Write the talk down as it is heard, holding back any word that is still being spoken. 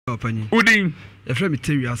opani Udin e frame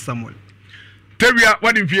Terry Samuel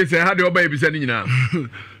what in fear say how the baby said now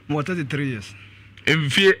more 33 years in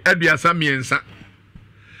fear aduasa miensa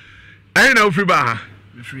I know free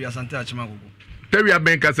Asante Achimago Terry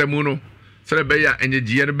Benka Samuno Celebeya and the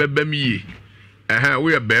Gier Bebemi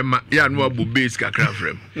we are Bema Yanwa Bubis Kakra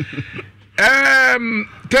frame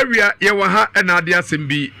Terry Yawaha and Adia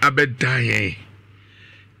Simbi Abed Daye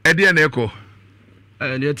Edian Echo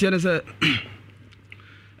and the Tiana said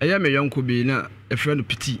I am a young Kubina, a friend of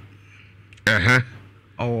Petit.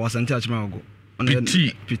 Or Asante Achimago.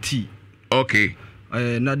 Petit. Okay.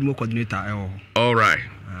 Not more coordinator. All right.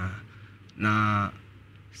 Now,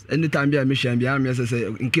 anytime be a mission, be army, as I say,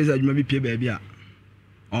 in case I may be baby,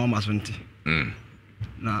 almost 20.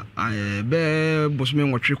 Now, I bear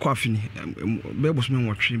Bosman watch coffee, bear Bosman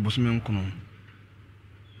watch Bosman Conon.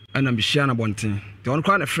 And I'm be Shana Bonting. The one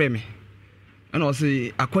crying a frame. And also,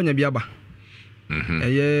 a conya biaba.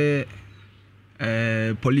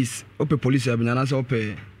 Police, police, I've been announced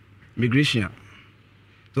migration.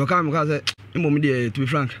 So I come because to be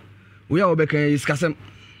frank, we are back in Scasem.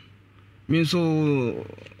 Mean so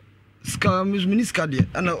Scam Miniscadi,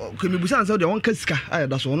 and can be answered the one Kaska.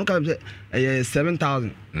 That's one kind of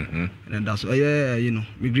 7,000. And that's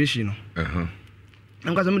migration.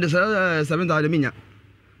 I'm going to the 7,000.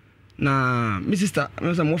 Now,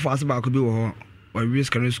 Mrs. I'm more fast about could be or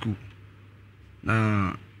risk school.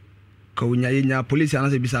 Na kawunya police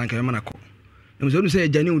anase bisa nka me manako em so no say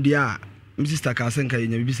jani udia mi sister ka senka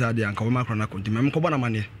nya bisa de anka wo makro na konti mem ko bona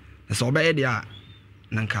mane na so be de a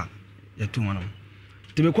nanka ya tu wono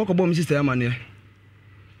te me kokko bo mi sister ya mane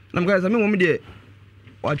na mga me mo de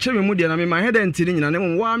wa che me mu de na me ma head enti ni nyina ne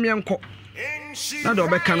mo wa me enko na do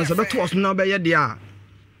be kan so be to os na be ye de a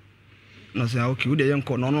na say okay wo de ye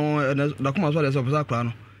enko no da kuma so de so pesa kra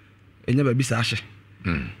no enya ba bisa ahye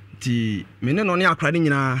ti mene no ne akra ni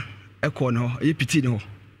nyina ekọ no e piti ni ho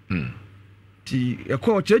ti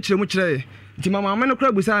ekọ chechire mu kire ti mama me no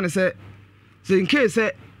kra busa ne se in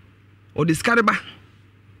case o discard ba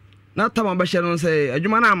na tama ba hye no se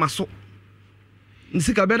adwuma na amaso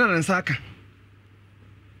nsika be na nsaka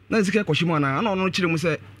na nsika koshimo na no kire mu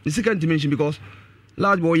se nsika dimension because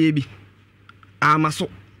large boy ye bi amaso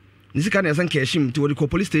nsika na san keshim ti wo the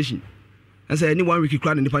police station and say any 1 week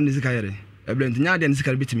kra na nipa nsika yere eblent nya de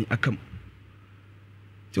nsika bitimi akam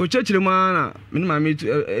ti o chechire ma na me ma me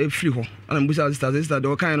free ho ana mbusa sister de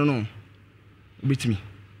o kan no bitimi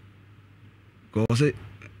go say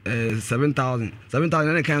 7,000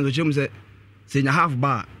 na kan so chim say nya half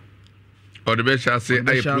bar or the best shall say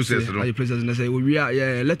I process no I process na say we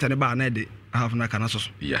are letter ne bar na de half na kana so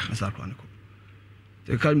yeah na sa kwaniko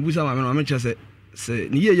te kan mbusa ma me no me che say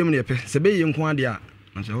ni ye yem ne pe se be ye nko ade a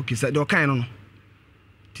na say okay say de o kan no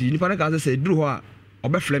ti nipa na ka say duru ho a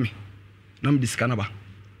obefle me na me diska ba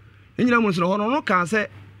enyina mu so no no ka say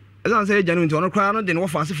ezan say janu nti ono kra no de no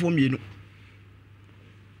fa ase fo mienu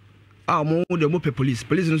a mo de mo pe police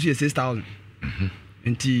no so 6,000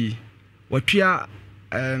 nti watwa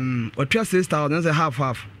 6,000 say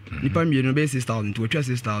half nipa mienu be 6,000 nti watwa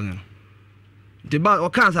 6,000 nti ba o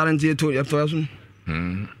kan sare nti to yaso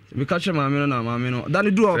we catch ma me no ma me no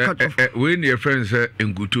dan do o catch we near friends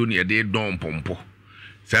enkuto ne de don pompo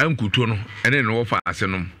sa enkuto no ene no fa ase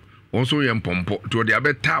no wonso ye mpompo to de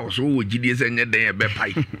abeta so wo gidie se nye den e be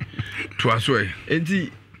pai to aso e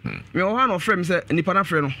enti me o ha no frame se nipa na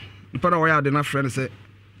frame no nipa na wo ya de na frame se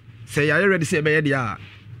ya ready se be ye dia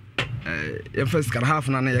e first car half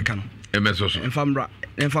na na ye ka no e meso so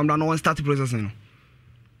enfamra no start processing no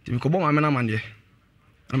ti me ko bo ma me na mande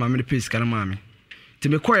na ma me de pace kan ma me ti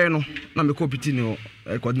me koye no na me ko piti no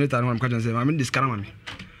coordinator no ma ka se ma me discard ma me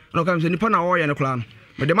no ka me se nipa na wo ye no kla no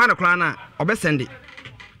me de ma na kla na obe send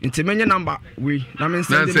nti menye number we na men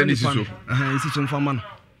send money so isi so mfama no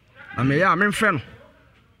na me ya men frɛ no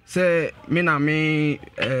say me na me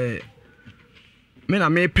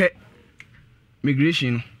pe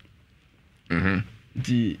migration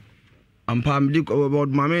di ampa me di about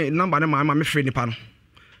mama number na mama me frɛ nipa no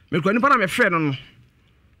me ko nipa na me frɛ no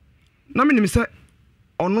na me nim say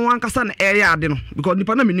ono ankasa na area ade no because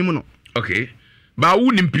nipa na me nim no okay ba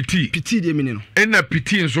wu nim piti de me no ena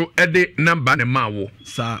piti nso ede number ne ma wo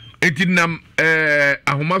sa enti nam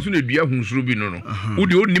ahoma so na dua hunsuru bi no no wo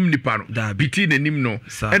de onim nipa no piti ne nim no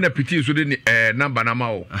ena piti nso de number na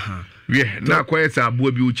ma wo we na kwaye sa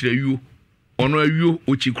aboa bi o kire yuo ono awuo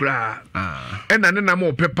o chikura ena ne nam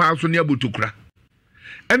o pepa so ne abotokura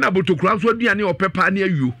ena abotokura so aduane o pepa ne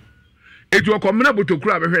awuo eti o komena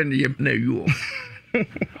abotokura behwe ne yem na awuo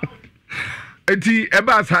eti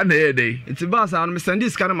eba sa na ye dey eti ba sa no me send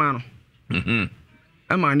this kan ma no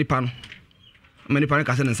e ma nipa no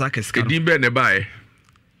ka se ne sa ka ska edi be ne ba e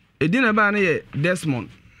Edina ba na ye Desmond.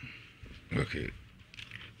 Okay.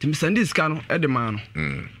 Tim send this scan e de man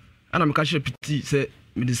no. Ana me ka hye piti say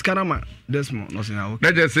me this scan ma Desmond no say na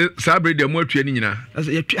okay. That just sabre de mo atwa ni nyina.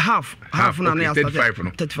 Say half na na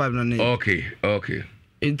 35 na na. Okay.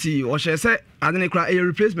 Enti o hye say adene kra a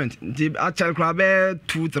replacement. Enti actual kra be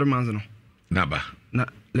 2-3 months no. Naba. Na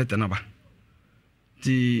letter naba.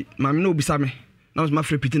 Ti mami no bisa me. Na was ma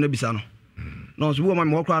free piti na bisa no. No so wo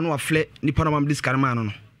mami wo kra no afle nipa na mami this scan ma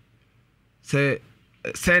no. Say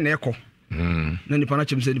na eko. Na nipa na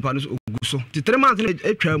chem say nipa no oguso. Ti 3 months na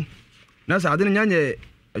etwam. Na say adene nyanye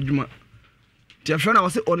adwuma. Ti afre na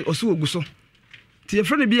wose oguso. Ti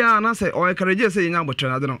afre ne bia na say o encourage say nya botre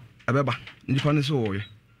na adene abeba. Nipa no so wo ye.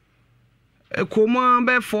 Ekoma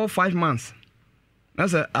be 4-5 months. Na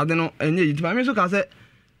say adene enye yi. Ti ba me so ka say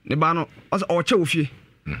ne ba no o che wo fie.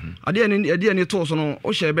 Ade ani to so no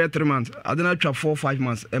o share be 3 months. Adene atwa 4-5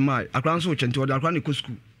 months. E mai akran so chenti o da akran ne ko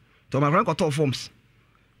school. To ma akran ko to forms.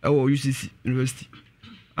 UCC University.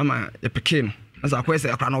 Ama e peke no. Asa akwese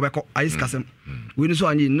akra na obekọ ayis kasem. We ni so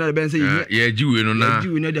anyi na be say ye jiwe no na.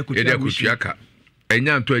 Ye de akotwa ka.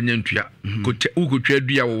 Enya nto enya ntwa. Ko ukotwa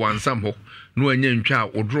dua wo wansam ho. No enya ntwa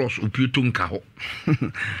o dross opieto nka ho.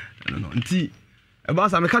 No nti e ba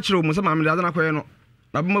sa me ka kire mo se ma me da na koye no.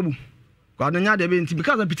 Na bemabu. Ko adanya de be nti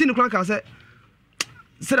because piti ni kran ka say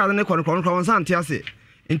da ne kron wansan te ase.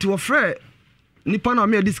 Nti wo frɛ nipa na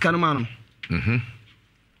me discan ma no.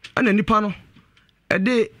 Ana nipa no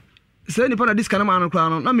ede se nipa na discan ma no kra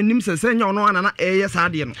no na menim se nya ono ana na eye sa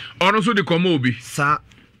de no ono so de komo obi sa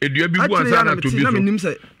edua bi bu ansa na to bi so na menim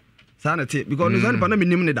se sa na te because no nipa na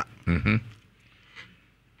menim ne da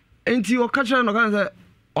enti o ka kire no kan se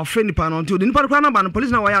ofre nipa no nti nipa kra na ba no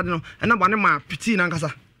police na wa ya de no na ba ne ma piti na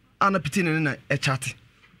nkasa ana piti ne na e chat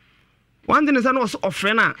one thing is na was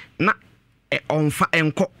ofre na onfa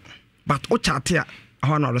enko but o chat ya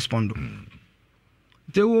how na respond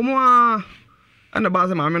te wo mo ana ba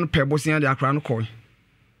se ma me no pebo sia de akra no koy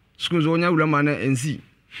school zo nya wura ma na ensi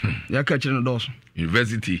ya ka kire no dos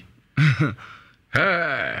university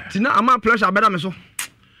tina ama pressure beda me so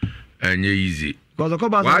anye easy because ko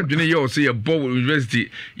ba wa dwene ye o se ye bow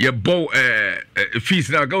university ye bow fees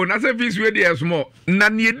na go na se fees we dey small na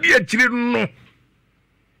ne di akire no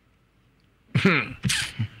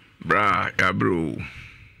bra ya bro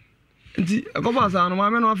nti ko ba sa no ma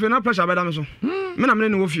me no afi na pressure beda me so me na me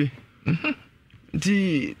ne wo fie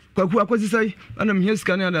nti kwaku akwasi sai ana me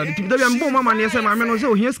hiska ne ada ti da bia mbo mama ne se ma me no se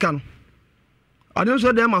o hiska no ade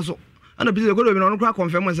so de ma so ana bi se ko do bi no kra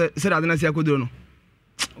confirm se da na se akoduro no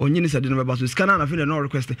onyi ni se de no be ba so scanner na fi de no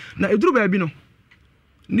request na eduru ba bi no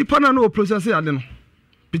nipa na no process ade no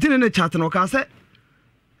pitine ne chat no ka se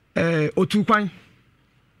otu kwan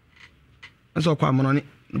so kwa mono ni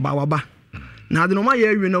ba wa ba na ade no ma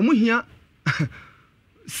ye wi no mu hia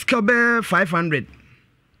skabe 500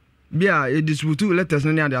 bia e distribute letters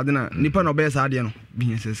no ni ade na nipa no be sa ade no bi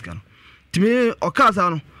hia se ska no timi okasa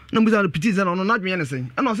no na mbuza no piti ze no na dwen ne sen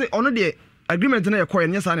na o se ono de agreement na ye koye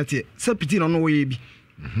ne sa na te se piti no no ye bi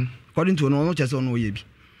according to no chese no ye bi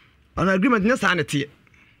ana agreement ne sa na te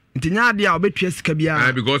ntinya ade a obetua sika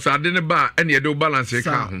bia because ade ne ba ene ye do balance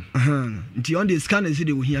ka ho nti on the scan is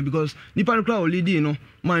the here because nipa no kra o lead no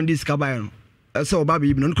man this sika buy no se oba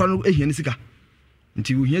be no kra no ehia ne sika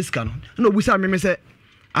nti wo hia sika no na obusa me se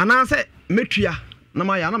ana se metua na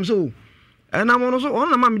ma ya na me so na mo no so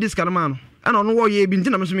on na ma me this sika no ma no ana ono wo ye bi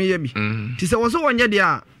nti na me so me ye bi ti se wo so wonye de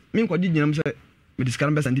a me nkodi gyinam se me this sika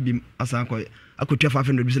no be sandi bi asan ko akotua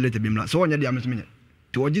 500 bi se later bi mla so wonye de a me so me nye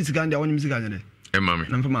ti wo gi sika ndia wonye me sika nya de mami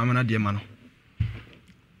na mfa ma na de ma no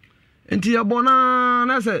enti abona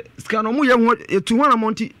na se sika no mu ye ho etu ho na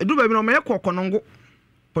monti edu ba bi no me ye kokonongo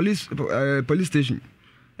police station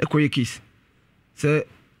ekoye case se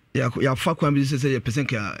ya fa kwa bi se ye person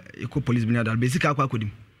ka eko police bi na dal basic akwa kodim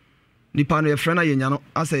nipa no ye frɛ na ye nya no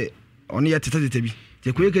ase ono ye tete bi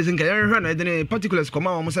te koye case nka ye hwɛ na de ne particulars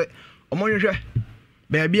koma wo mo se omo hwehwɛ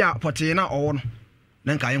ba bia pote na owo no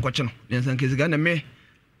na nka ye nkɔkye no den san case ga na me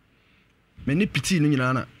ni piti no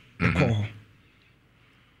nyina na ko ho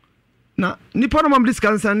na nipa no mam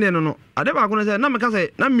diskan san ne no ade ba ko no se na me ka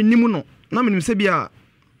se na menimu no na menim se bia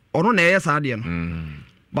ono na ye sa ade no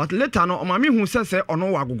but later no o ma me hu se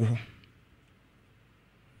ono wa agogo ho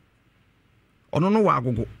ono no wa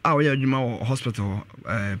agogo a o ye adwuma wo hospital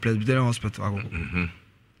Presbyterian hospital agogo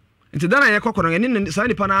nti dana ye kokoro ngani sa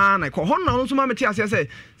nipa na ko ho na ono so ma meti ase se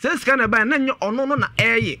sika na ba na nye ono no na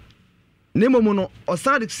eye na momu no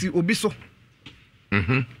osade si obi so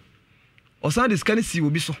osade scan si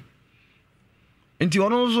obi so nti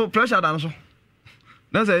ono so pressure da no so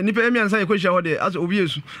na say nipa emi ansa ye ko hia ho de as obi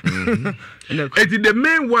yesu eti the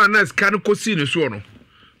main one na scan ko si ne so no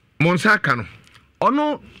Monsaka no.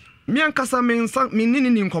 Ono me ankasa me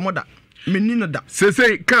nini nkomoda. Me nini da.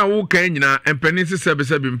 Say kan wo kan nyina empani sese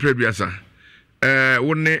bi mpreduasa.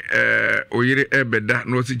 Wo ne oyire ebeda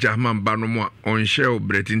no si jahman ba no mo onhye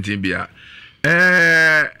obretintin bia.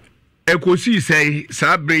 Ekosi sei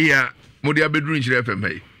sabre ya modi abeduru nchire FM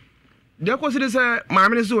hai. De ekosi de se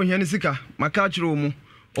maame ne se ohia ne sika maka kire mu.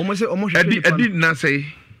 Omo se omo hwehwe. Edi na sei.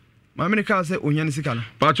 Maame ne ka se ohia ne sika no.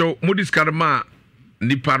 Pacho modi skarma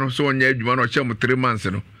nipa no so onya adwuma no chem 3 months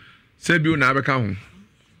no. Se bi na abeka ho.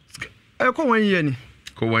 Ko 1 year ni.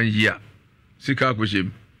 Ko 1 year. Sika ko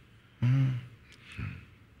shem.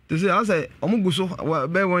 Tese asa omo guso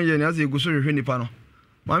be 1 year ni asa guso hwehwe nipa no.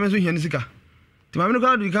 Maame so hia ne sika. Ti maame no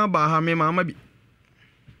ka do kan ba ha me mama bi.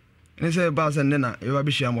 Ne se ba se nena e ba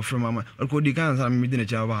bi hia mo frɛ mama. Ko di kan sa me di na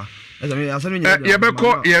cha ba. Asa me asa me nya. Ye be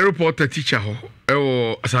ko ye reporter teacher ho.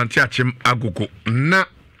 Ewo Asante Achem Agogo. Na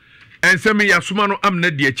ensem ya suma no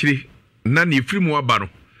amna di akire. Na ne firi mu aba no.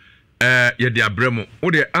 Ye di abremo. Wo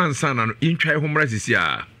de ansa na no intwae ho mra sisi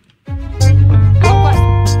a.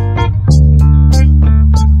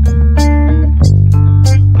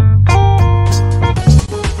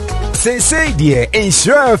 Say dear,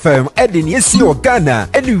 Insure FM, Edin Yesi Ghana,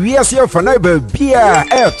 and we are here for neighbor beer,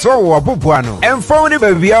 air tower bubuano, and phone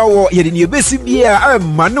baby hour, Yedin Yabesi beer,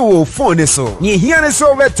 and manual phone so. Ye hear us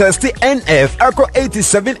over test NF, Echo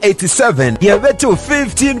 8787, ye beto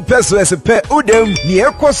 15 pesos per udem,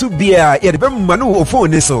 near Kosu beer, Yedbem manual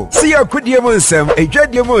phone so. See a good yamonsem, a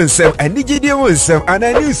dread yamonsem, and Niji yamonsem, and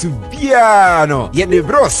I knew piano, yet the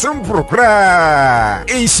bro some procra.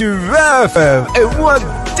 Insure FM, and what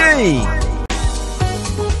day?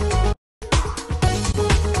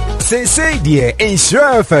 Say dear,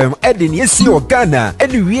 Insure FM, Edin Yesi Ghana,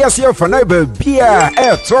 and we are here for neighbor beer,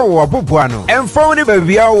 air tower bubuano, and phone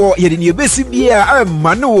baby hour, Yedin Yabesi beer, and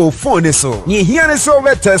manual phone so. Ye hear us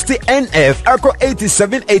over test NF, Echo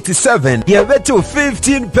 8787, ye beto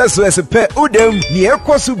 15 pesos per udem, near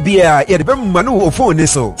Kosu beer, Yedbem manual phone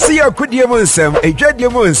so. See a good yamonsem, a dread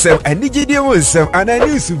yamonsem, and Niji yamonsem, and I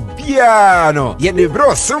knew piano, yet the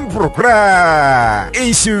bro some procra.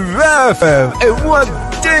 Insure FM, and what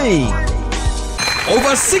day?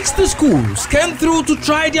 Over 60 schools came through to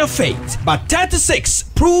try their fate, but 36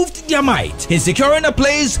 proved their might in securing a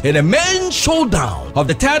place in the main showdown of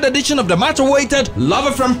the 3rd edition of the much-awaited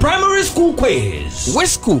Love from Primary School Quiz. Which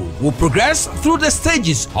school will progress through the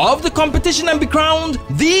stages of the competition and be crowned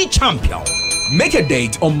the champion? Make a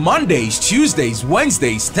date on Mondays, Tuesdays,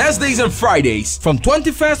 Wednesdays, Thursdays and Fridays from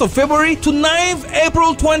 21st of February to 9th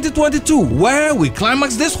April 2022, where we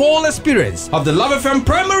climax this whole experience of the Love FM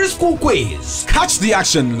Primary School Quiz. Catch the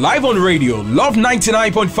action live on radio, Love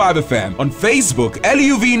 99.5 FM, on Facebook,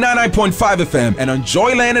 LUV 99.5 FM, and on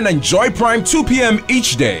Joyland and Enjoy Prime 2 p.m.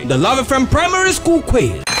 each day. The Love FM Primary School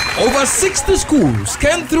Quiz. Over 60 schools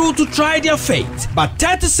came through to try their fate, but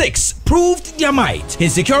 36 proved their might in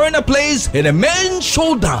securing a place in the main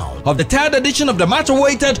showdown of the 3rd edition of the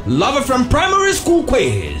much-awaited Love from Primary School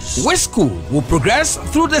Quiz. Which school will progress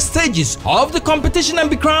through the stages of the competition and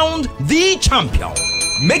be crowned the champion?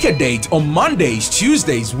 Make a date on Mondays,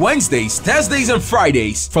 Tuesdays, Wednesdays, Thursdays and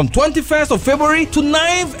Fridays from 21st of February to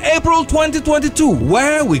 9th April 2022,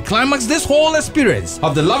 where we climax this whole experience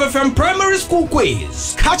of the Love FM Primary School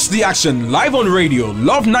Quiz. Catch the action live on radio,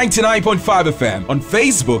 Love 99.5 FM, on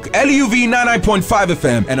Facebook, LUV 99.5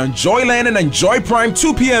 FM, and on Joyland and Enjoy Prime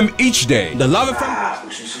 2 p.m. each day. The Love FM...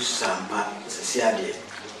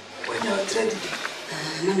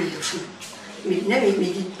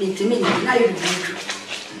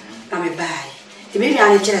 I'm a buy. The baby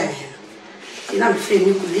and a chair. I'm afraid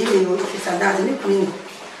you could leave me if I died and you couldn't.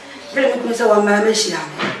 Very good, so I'm a machine.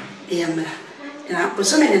 And I put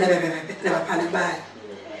so many never pan a buy.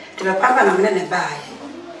 To the papa, I'm going to buy.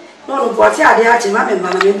 No, what's the idea? I'm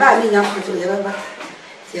buy me up to the rubber.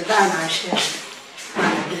 The van I share.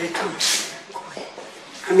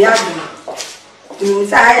 I'm young. You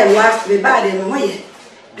say I am last to be bad in the way.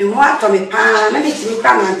 The more to me, let me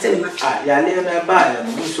come and tell me. I never buy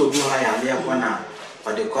a so good. I am there one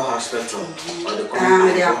or the car hospital, or the car,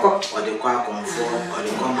 or the car comfort, or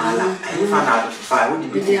the car mala. I found out if I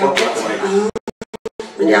would be the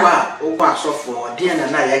so for dear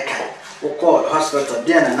and I can, or call hospital,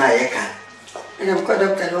 dear and I can. And I've got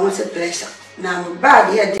Doctor Long's pleasure. Now,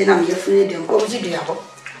 bad yet, then I'm your friend and go to the apple.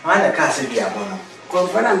 I can't say the apple.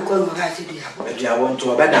 Come and call my guy to the apple. If you want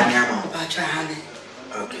to a better animal, but honey.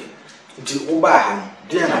 Okay. The Ubahan,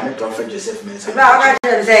 dear, I met Prophet Joseph Mason. I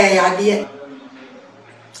say, I did.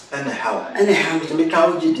 Anyhow, to be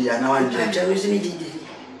counted, and now I'm just me.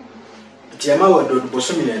 Tiama would do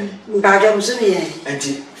Bossumian. Bad Bossumian. And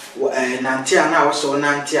nanti ana wo so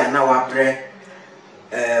nanti ana wa bre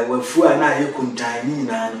wafu ana yekuntan ni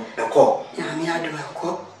na no ekọ ya mi ado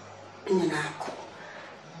ekọ ni na akọ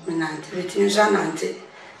mi nanti betin so nanti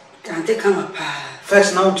nanti kama pa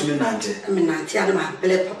first now to me nanti mi nanti ana ma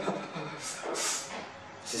ble papa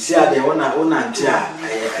sisi ade wona nanti a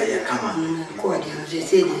aye kama ko ade no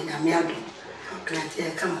sisi de na mi ado nanti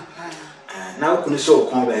kama pa na ko ni so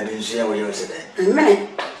ko ba bi nso ya wo yo se de me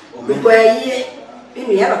ko ayi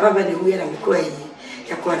ni ya papa ba de wo ya na ko ayi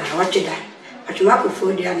ya ko na wa chida atuma ko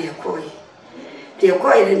fo dia na ko ayi de ko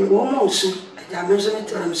ayi ni wo mo su ja me so me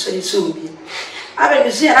to na so yi so bi abe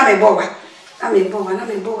bi se na me bo wa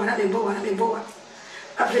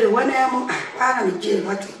after one am para me je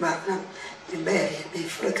what ba na me be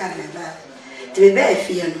fo ka na ba te be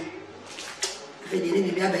fi no fe de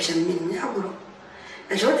ni bi abesha mi ni agoro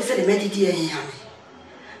e so te se de medidi en ya me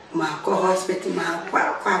ma ko hospital ma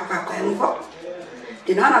kwa enko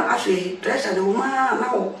de na afi pressure de ma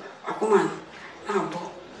na wo akoma na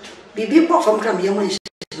bo bibi bo fam kra me yemo nshi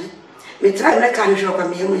me try na kan jo kwa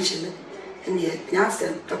me yemo nshi ni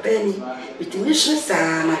nyasem papa ni bitimi so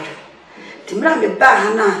sana do timra me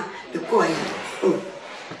ba na be ko ya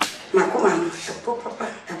makoma no po papa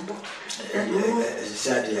ebo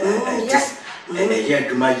sadi ya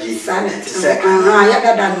dumaji sana ya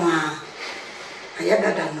dada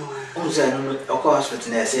no unza no okọ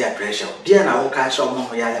hospital na say pressure dia na wo ka so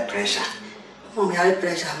mo ya pressure no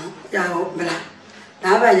ya o bla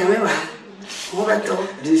na ba ya me ba mo ba to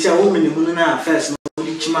di se wo minimu na first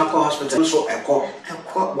Chimako hospital so ekọ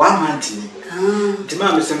 1 month ni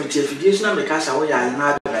tima me se me tie fidie na me ka sa wo ya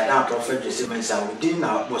na ba da prophet Jose mensa wo din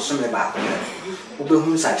na wo so me ba wo be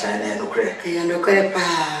hu sa cha na no kre ya no kre pa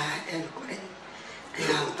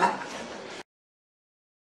ya pa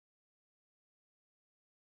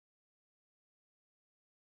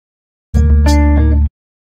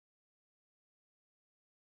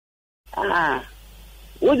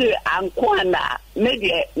Wode ankwana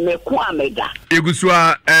me kwa meda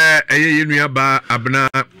egusua yenua ba abna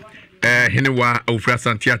henewa ofra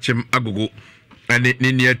santiachem agogo ane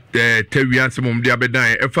ne tawia semom dia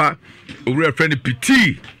bedan efa owura friend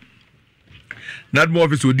piti nadmo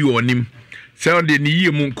office odi onim se de ne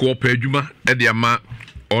yie mu nko pa adwuma de ama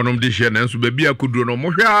onom de hye na nso ba bia koduro no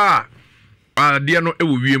mohwa de no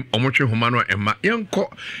ewo wiem omotwe homa no ema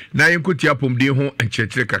yenko na yenko tia pomde ho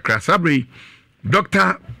enchechire kakra sabre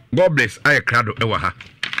Doctor, God bless, I crado ewaha.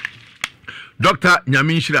 Doctor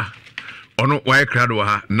Nyaminshira, ono wa crado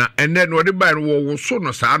waha. Na ene no de ba no so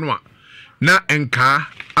no sa no na enka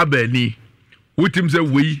abani. Wutim se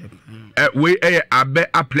we abe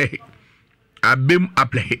aple. Abem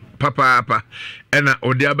aple papa ena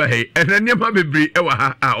ode aba he. Ena niam bebre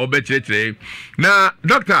ewaha a obekirekire. Na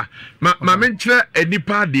doctor, ma menkyere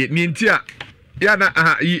enipa de ni ntia ya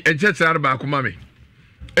na yi enkyekere ba akoma me.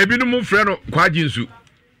 Ebinum frɛ no kwaji nsu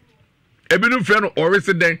ebinum frɛ no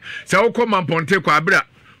oresiden sɛ wokɔ mamponte kwa abra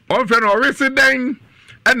on frɛ no oresiden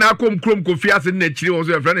ɛna akom krom kofi ase na kyiri won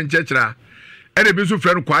so frɛ no nkyɛkyira ɛna bi so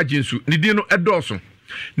frɛ no kwaji nsu ne din no ɛdɔso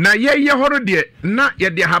na yɛyɛ horo de na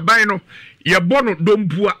yɛde haban no yɛbɔ no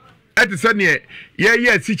dompua ɛte sɛ ne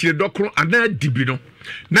yɛyɛ asikyire dɔkro ana dibi no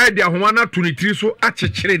na yɛde ahoma na to ne tiri so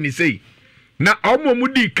akyekyere ne sei na ɔmo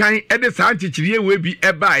di kan ɛde saa akyekyere we bi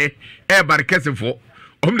ɛbae ɛbarkɛsefo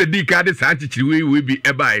omle di ka de sa chichiri we bi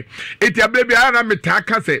ebai eti abrebi ara meta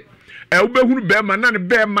ka se wo behunu be ma na ne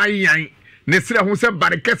be ma yan ne sere ho se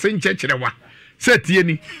barekese nchechrewa se tie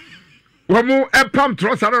ni wo mu epam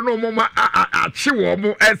trosara no mo ma achi wo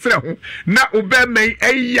mu esere ho na wo be men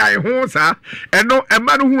eyan ho sa eno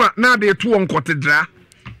ema no hu na de to won kotedra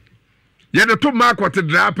ye de to ma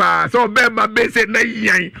kotedra pa so be ma be se na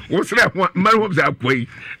yan wo sere ho ma ho za kwai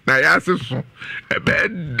na ya se so ebe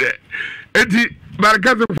de eti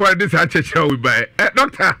Barakazu for this church we buy.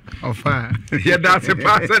 Doctor, ofa. Yeah, that's a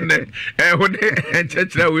person. When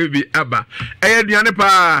church we be aba. Diane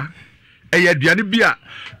pa. Diane bia.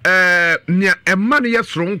 Nia emane ye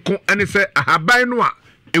sronko ane se ahaban no a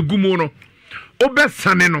egumu no. Obe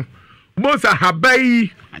sane no. Bo sa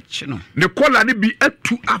habai achi no. Ne kola ne bi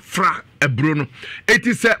atu afra ebro no.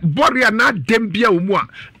 Eti se boria na dem bia wo mu a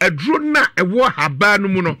edro na ewo haban no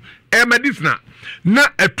mu no. Medicine na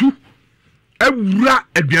atu ewura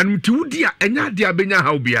aduanum ti wudi a enya de abenya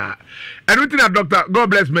ha obia eno ti na doctor God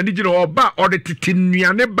bless manage no oba or the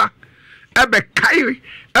titinuane ba ebe kai e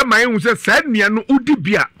ma ehun se sa nua no udi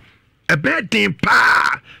bia ebe den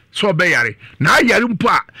pa so be yare na yare mpo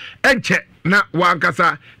a enche na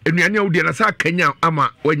wankasa enuane udi na sa kanya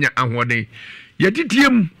ama wanya ahode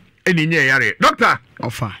yedidiem eninye yare doctor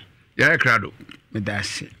ofa yare krado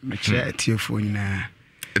medase me kire atiefo nyina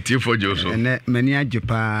Tifo Joso. And many a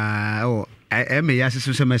japa. Oh, I may ask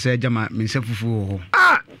some message. I'm Minsefu.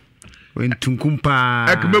 When Tunkumpa.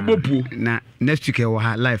 Akmebopu. Na next week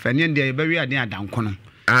our life. And then they bury a near down corner.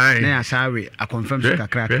 Aye. Sorry, I confirm the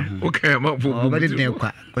crack. Okay, I'm up for but it didn't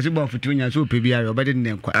quite. Was about for 2 years old, PBR, but it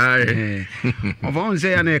didn't quite. Aye. Of all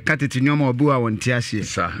say, I cut it in your more bua on Tiasi.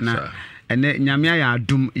 Sir. And then Yamia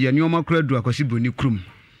doom, your new macro do a cosibu new crum.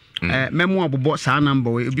 Memoir bought some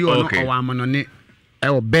number, will be all on it.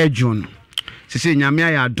 Our Belgium. Say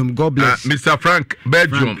Yamia doom, God bless. Mr. Frank,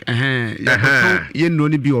 Belgium. You know,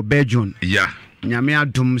 be your Belgium. Yeah. Yamia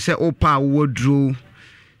doom, say, Opa, would drew.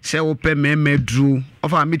 Say open me drew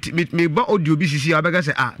offer me but audio BCC abega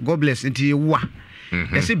say God bless nti wa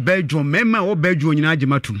say Belgium mema o Belgium nyina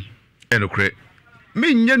agematum enokre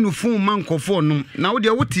me nya no phone man kofo no na wo de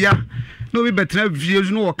wotia na obi betra views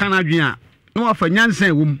no wo kana adwen a na wafa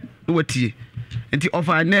nyansan wom na watie nti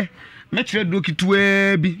offer ne me kire do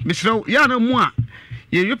kitwa bi me sire ya na mu a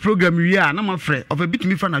ye program wi a na mafre of a bit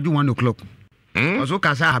me fa na 1 o'clock ozo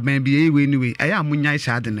kasa haban bi anyway aya munyai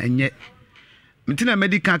sade na enye Mtina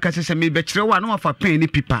medical kase me be kire wa na wafa pen ni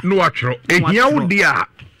pipa no watro ehia wo dia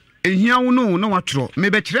ehia wo no na watro me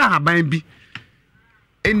be kire haban bi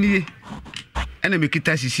enie ena me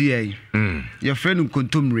kita sisi yayi your friend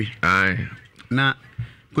Kontomre aye na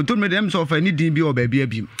Kontomre dem so fa ni din bi o ba bia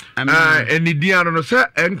bi eni din ano no se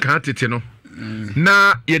enka tete no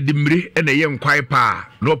na ye dimre ena ye nkwai pa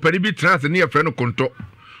no pari bi trans ne your friend Konto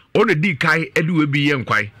ono di kai edi we bi ye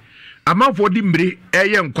nkwai amafo dimre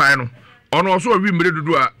ye nkwai no ono so wi mre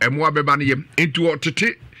dudu a emo abeba ne yem enti o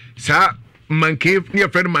tete sa manke ne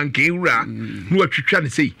friend manke wura no atwitwa ne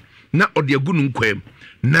sei na ode agu nu nkwam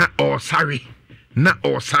na o sare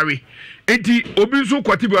enti obi so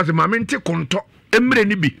kwati bi ase mamente konto emre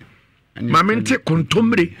ni bi mamente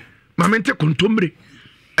kontomre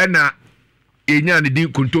ena enya ne din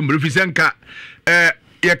kontomre fisenka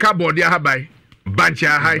ye ka body ahabai banchi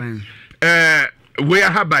ahai we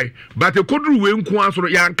habai but e kodru we nko asoro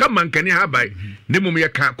ya nka mankani habai ne mum ye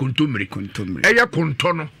ka kontomre eya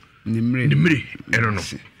konto no nimre eno no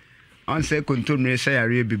on say kontomre say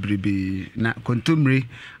are bibribi na kontomre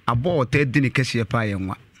abo te di ne kese pa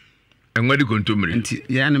yenwa enwa di kontomre nti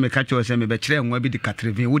ya na me ka cho say me be kire enwa bi di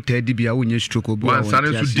katrevin wo te di bia wo nye stroke obi wa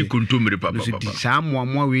sane so di kontomre papa sa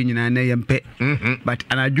moamoa we nyina na yempe but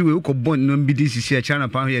anaju we ko bon no bi di sisi a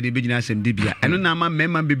chana pa ye de be nyina asem di bia eno na ma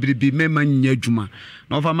mema bibribi mema nya adwuma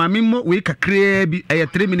na ofa ma memo we kakra bi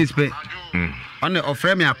 3 minutes pe on the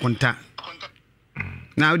offer me akonta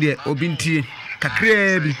now de obintie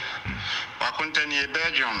kakra bi wakonta ni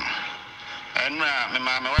Belgium enra me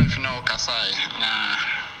ma wife no kasai na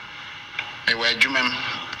e wa adwumam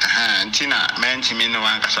ntina menti me no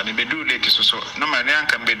ankasa ne bedu late so no ma ne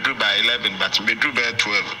anka bedu by 11 but bedu by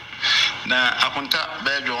 12 na akonta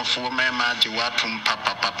Belgium fo me ma di watum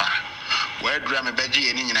papa wa dura me beji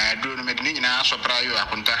ye ni nyina duro no me ni nyina asopra yo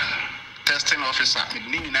akonta testing officer me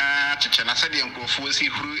ni nyina chiche na sade nkofo si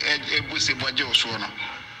huru ebusi boje oso no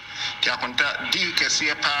ti akonta di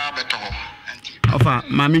kese pa beto ofa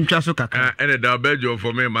ma mi ntwa so kaka ene da Belgium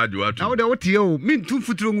for me ma di watu na wo de wotie o mi ntu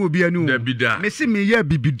futuro ngu obi anu me si me ya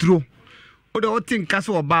bibidro wo de wote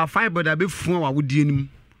nkase oba fiber da be fu wa wodie nim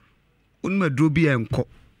onuma dro bi enko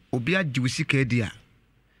obi agye wosika dia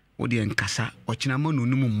wo de nkasa okina ma no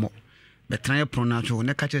num mo betra ye pronato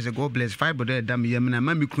ne ka chese God bless fiber da da me yam na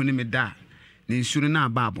ma mi kru ne me da ne nsuru na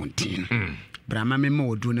aba abontin brama me ma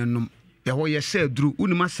odro ne nom ye ho ye se dru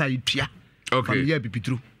unuma sai tua okay ya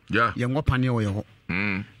bibidro yeah ye ngopane wo ye ho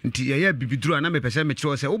nti ye bibidru ana me pese me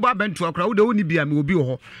kire o se wo ba bentu akra wo de woni bia me obi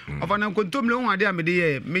ho ofa na kontomle ho ade a me de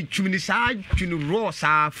ye me twini sa twini raw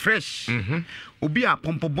sa fresh obi a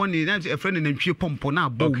pompo boni na e friend na ntwie pompo na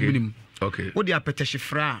aba wo minim okay wo de apetehye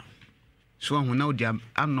fra so ho na wo de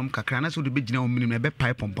anom kakra na so de begina wo minim na be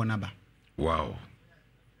pai pompo na ba wow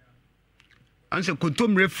anse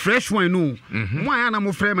kontomle fresh one no mo aya na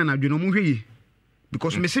mo frɛ me na dweno mo hwe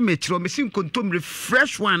because me se me kire me sin kontomle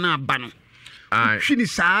fresh one na aba no twini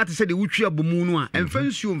saa te se de wutwi abomu no a emfa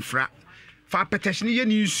nsuo mfra fa peteshne ye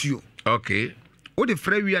ni nsuo okay wo de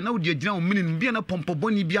fra wi na wo de agina wo mini bia na pompo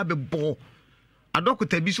boni bia bebo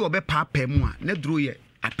adokota bi so obe papa mu a na duro ye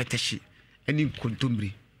apetehye ani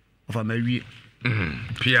kontombre ofa ma wi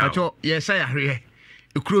pia acho ye sa ya hwe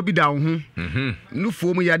ekuro bi da wo ho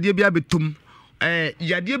nufuo mu yade bia betum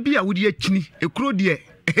yade bia wo de akini ekuro de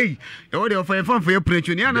hey e de ofa fanfa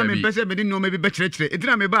precho ni ana me pese me de no me be kire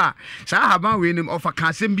etina me ba sa haban we nim ofa ka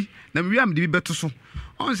asem bi na me wiam de bi beto so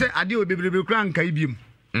on se ade o bebrebe kura nka ibiem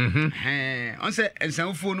on se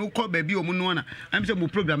ensanfo no ko ba bi o mu no na am se mo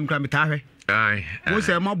program kura me ta hwe Aye. Wo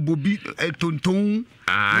say ma bobi tonton.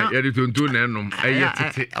 Ah, ya di tonton na enom. Eye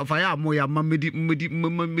tete. Afaya mo ya ma medi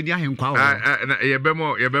ahenkwa wo. Na ye be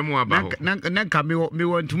mo aba ho. Na ka me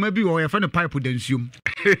want ma bi wo ye fa ne pipe dansuom.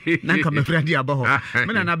 Na ka me friend aba ho.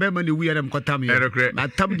 Me na be ma ne wi ya dem kotam ye. Na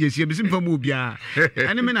tam je sie bi sim fa mu bia.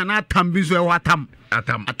 Ene me na atam bi so e watam.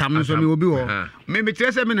 Atam so me obi wo. Me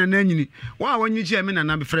tire se me na nyini. Wa wanyi chi me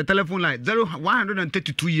na be free telephone line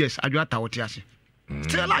 132 years adwo ata wote ase.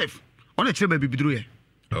 Still alive. On a chebe bibidro ye.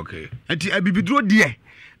 Okay. Enti abibidro de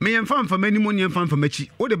me yemfa mfa mani mo ne yemfa mfa machi.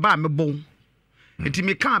 Wo de ba me bon. Enti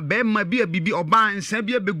me kan be ma bi abibi oba nsa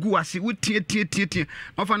bi abegu ase wo tie.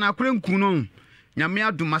 Ofa na akure nku no. Nyame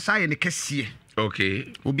adumasa ye ne kese. Okay.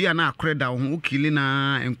 Obi ana akure da ho kili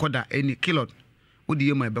na enkoda eni kilo. Wo de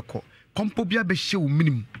yema ebeko. Kompo bia be hye wo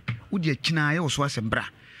minim. Wo de akina ye wo so asembra.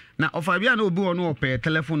 Na ofa bia na obi wo no ope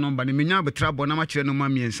telephone number ne menya betra bo na ma kire no ma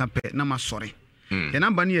miensa pe na ma sore. The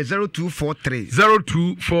number is 0243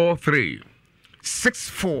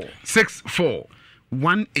 64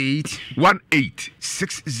 18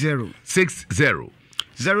 60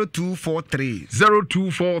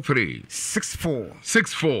 0243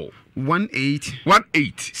 64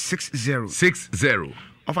 18 60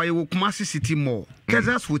 of I will Kumasi City Mall.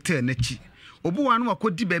 Kazas Hotel Nechi. Obu anu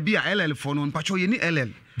akodi baby a LL for no mpacho ye ni LL.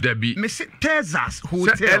 Debi. Me say Texas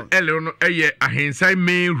Hotel. LL no eye ahensai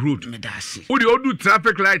main road. Me dasi. Odi odu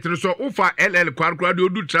traffic light no so ufa LL kwakwa de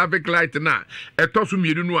odu traffic light na etoso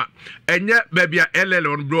mienu no a enye baby a LL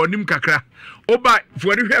on bro nim kakra. Oba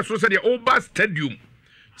fuani hwe so se de oba stadium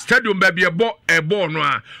baby ebo no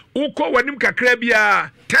a uko wanim kakra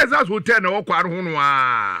bia Texas Hotel na wokwa ho no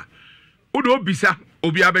a odi obisa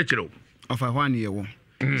obi abekiro. Ofa hwan ye wo.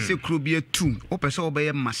 Se krobie 2 opese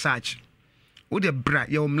obeye massage wo de bra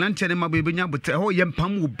ye omlante ne mabebe nya bote ho ye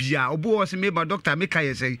mpam obia obo wo se me ba doctor me ka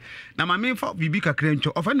ye sei na ma me fa bibi kakra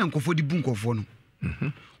ncho ofa na nkofo di bu nkofo no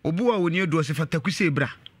obo wa woni edu se fataku se bra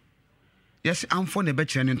yes amfo ne be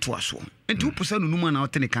kire ne nto aso enti upusa no numa na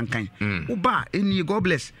otene kankan wo ba eni God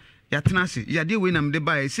bless ya tena se ya de we na me de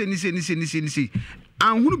ba se ni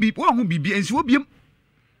anhunu bi wo hu bibi ensi wo biem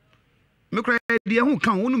me kra de hu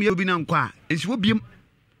kan wonu me obi na nkwa ensi wo biem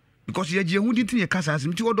because ye hu di tin ye kasa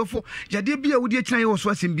asim ti odofo ya de bia wo di akina ye wo so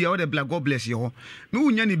asim bia wo de black God bless ye ho me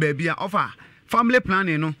wunya ni ba bia offer family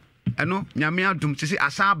planning no eno nyame adum sisi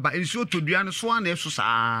asaba ensi otodua no so ana eso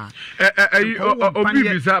saa obi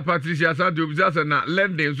bisa Patricia Santo bisa na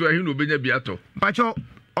lending so ahin obenya bia to pacho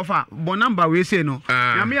offer bon number we say no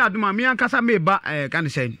nyame adum me ankasa me ba kan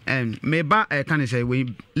say me ba kan say we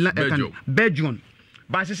Belgium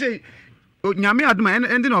but say Nyame aduma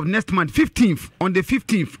ending of next month 15th on the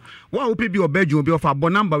 15th what will be your Belgium be offer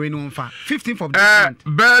bon number we no offer 15th of this month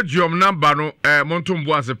Belgium number no montum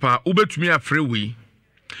boase pa ubetumi afre we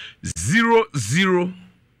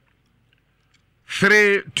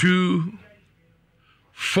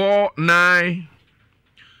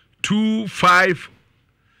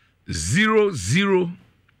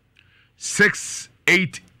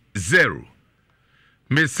 680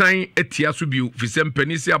 me sign etia so biu fisem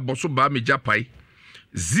panisi aboso ba me japai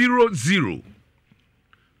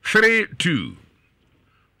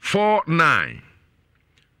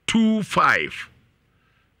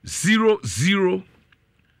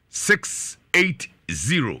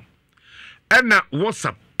ena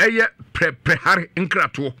WhatsApp eye prehare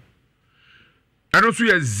nkrato eno so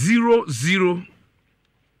ye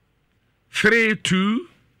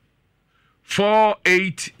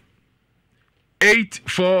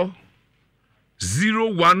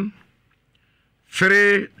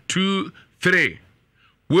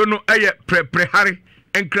wono aye prehare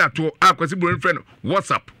enkrato akwasi bro friend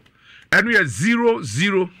WhatsApp enu ye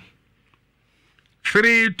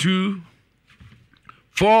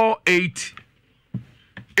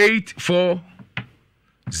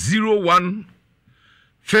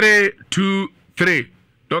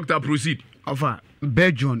Doctor proceed offer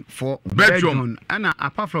Belgium for Belgium and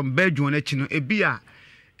apart from Belgium echino ebia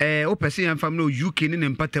opese yan family UK ni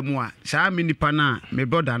empatemu a saa me nipa na me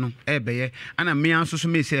brother no ebeye ana me anso so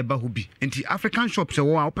me se eba hobi enti African shops e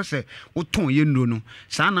wo a opese wo ton ye nro no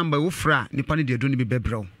saa number wo fra nipa ne de do ni be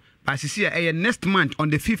bebrɛw ba sisi e next month on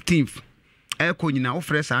the 15th ko nyina wo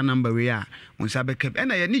fra saa number we a onsa be keb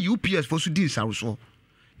na ye ni UPS for so din saroso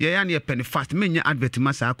ya na penny fast menya advert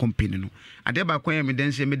ma saa company no ade ba kwa me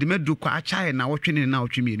dense me de medu kwa achae na wotwe na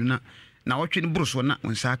wotwe mienu na wotwe bruso na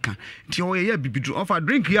onsa aka ti ho ya bibidru offer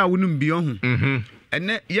drink ya wonum bi ho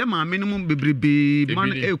ene ye ma minimum bebrebe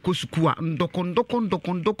man ekosuku a ndokon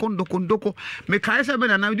me kai se be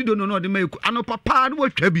na dido no de ma eku ano papa no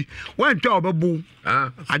watwa bi wantwa obebu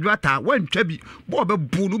adwata wantwa bi bo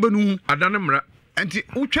obebu no benu adane mra enti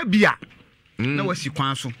wotwa bi a na wasi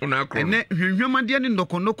kwan so ene hwehwemade ne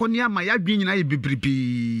ndokondoko ne ama ya dwen nyina ye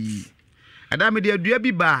bebribi ada me de adua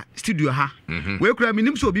bi ba studio ha we kura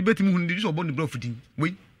minim so obi betim hu ndi so obo ne brofudin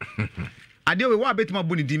we ade we wa betim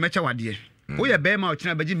abo ne din mecha wade wo ye be ma o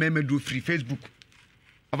kina baji meme do free Facebook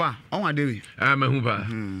aba on ade we mahu ba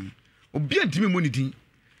obi antimi mo ne din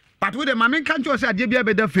but we de mame kan jo say ade bia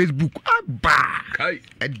be da Facebook aba kai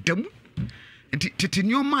edam tete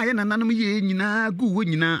nyoma ye nananom ye nyina gu wo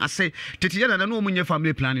nyina ase tete ye nananom munye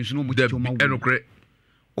family planning so no mu tete o ma wo enokre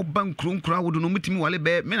o ban kronkra wo do no mutimi wale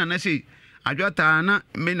be me nana say adwata na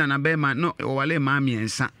me nana be ma no wale ma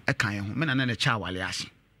miensa e kan ye ho me nana na cha wale ase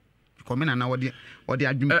ko me nana wode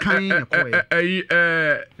adwum kan ye ko ye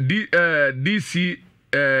DC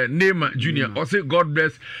Neymar Junior or say God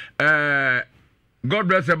bless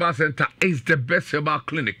Herbal Center is the best herbal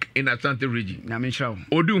clinic in Asante region. Na me show.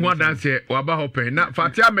 Odu ho dance waba hopen na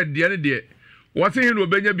Fatia medie ne de wose hin no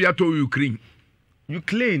benya bia to Ukraine.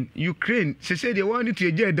 Ukraine se say they want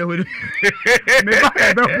to eje da we. Me ba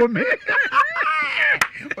be ko me.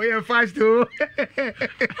 Oh yeah fast to.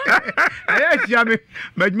 Aye sia me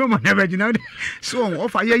mo na be gina. So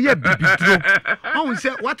offer ye bibitro. On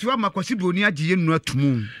say what you makosi broni agye nu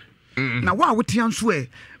atumu. Na wa wotian so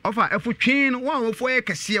offer efo twin wa wo fo ye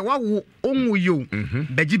kese wa wo onwu yo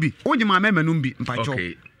bagibi onyima memanum bi mpacho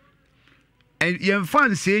en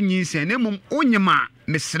fan se nyi se ne mum onyima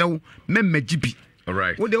mesrew memagibi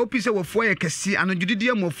alright wo de opise wo fo ye kese anodwudide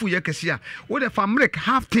amofu ye kese a wo de family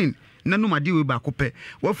half tin nanum ade we ba kopɛ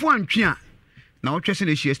wo fo antwe a na wo twese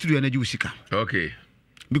na hia studio na gi usika okay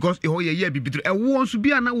because e ho ye bibidro e wo nso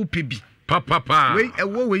bia na wo pebi papa we e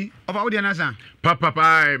wo we ofa wo de na san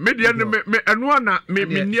papa media me eno na me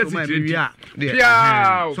nia sitiri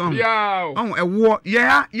piao on e wo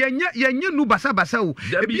ye nu basa o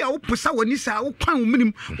e bia wo pusa woni sa wo kwan wo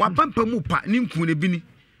minim wa pampa mu pa ni nku ne bini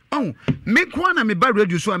on me kwa na me ba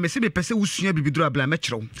radio so a me se be pese wo sua bibidro abla me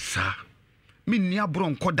kyerɛw sa me nia bro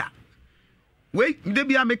nkoda we de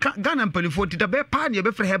bia me Ghana mpanifo ti da be pa ne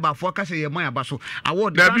be frɛ heba fo ka se ye man aba so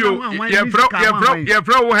award da bi o ye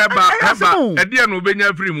frɛ wo heba e dia no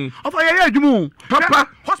obenya free mu ofa ye adwumu papa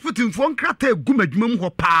hospital fo nkrata egum adwuma mu ho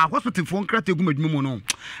pa hospital fo nkrata egum adwuma mu no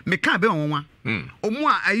me ka be wonwa omu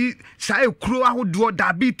a ayi sa ekuro ahodo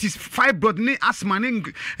diabetes fibroid ne asthma ne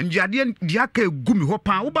njiade dia ka egum ho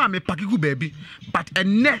pa wo ba me pakigu baabi but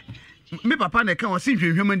enne me papa na kan wasi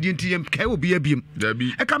hwehwem ndi nti yem kai obi abiem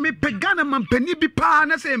dabi e ka me pegana mampani bi pa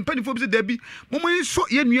na se mpanifo bi se dabi momo so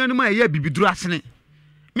ye nuanu ma ye bibiduru asene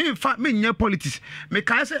me fa me nya politics me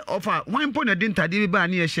kai se offer one point na dintade bi ba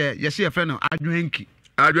na ye hye ye se friend no adwenki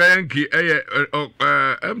eye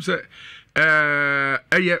em se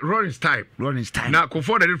eye Rolling Style na ko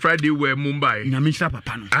for the Friday we Mumbai na me chira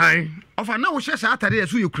papa no ai offer na wo hye sa atade ye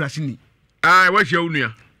so ye kurasini ai wo hye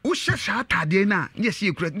onua wo hye sa atade na yes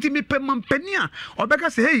ye kura nti me pe mampani a obeka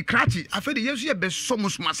se hey krachi afede yesu ye be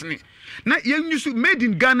somusmasene na ye nyusu made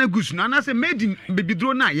in Ghana goods na na se made in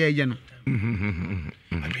bibidro na ye no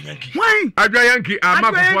why adwayanki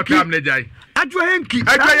ama ko tam ne jai adwayanki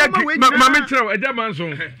mama kyerɛw agya manso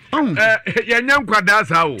yɛnya nkwada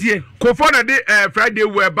saa o kofo na de Friday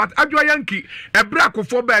we but adwayanki ebra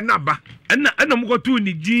kofo ba na ba ɛna mo to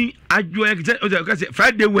ni din adwayanki sɛ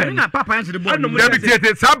Friday we na papa yanse de bo na bi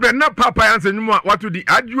tete sabre na papa yanse nyum a wato di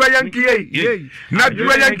adwayanki ye na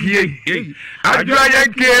adwayanki ye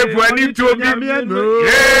adwayanki fo ani to bi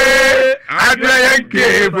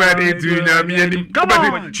adwayanki fo ani to na mi ani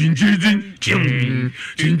chinjirijin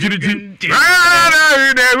chinjirijin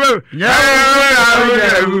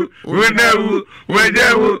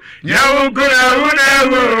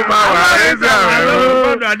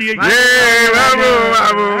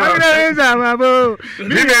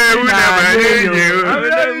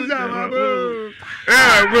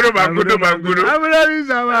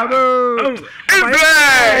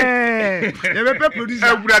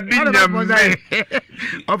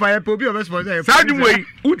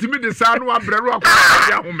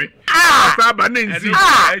Asa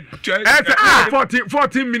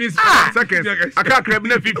 14 minutes seconds aka crab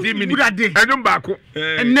na 15 minutes enum baako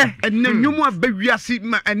enne nyumu abawiase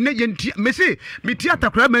ma enne yenti me se me theater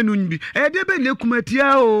kra manu nbi e de be na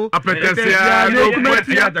kumatia o apetesia no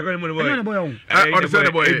kumatia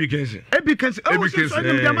the boy ebikense o so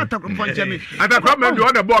nim dia mata mfonche me atakra manu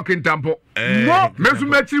on the book ntampo mesu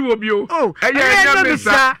mati wo bio eye nya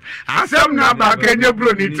mesa asem na ba kenye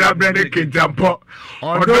bro ni trabre ne kintampo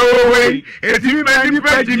odo we etimi mani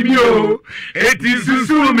paji mi o eti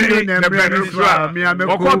susu mi na brano so mi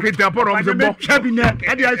ameko okọ kintampo rom se bo chabi na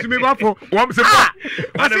e dia su me bafo wom se bo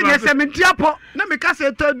wasi ne se me tiapo na me ka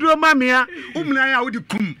se taduro mamia umna ya wodi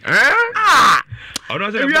kum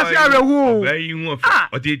Ono se we are say rehu very you o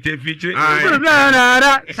te feature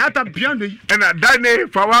na sata piano yi na dane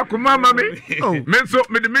fa wa kuma ma me so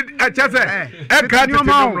me acha se e ka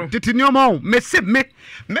titinioma me se me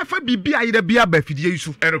fa bibi ayira bia ba fidie yi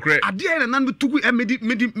so ade na nan tugu medi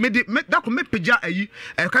da ko me peja ayi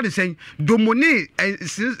e ka de sen domoni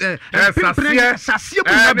sasie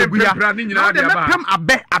ko na beguya na de me pam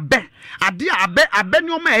abe ade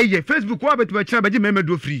ni o ma eye Facebook wa betu kira baji me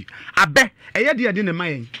do free abe eye de ne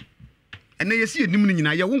mayen ene yesi enim ni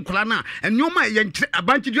nyina ye wo nkola na ene o ma ye nkire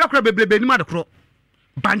abanchi dua kra bebrebe ni ma de kro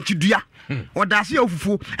banchi dua odase ya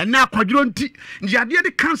fufu ene akwaduro nti ndi ade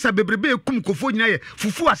de cancer bebrebe ekum kofo nyina ye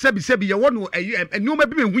fufu asabi ye wono ene o ma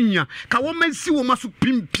bi mehunya ka wo mansi wo maso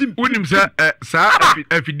pim unim sa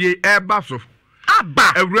afidie eba so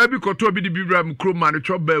aba ewura bi koto bi de bibra m kroma no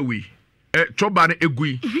choba wi choba no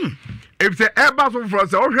egui if say eba so for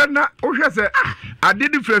say ohwe say ade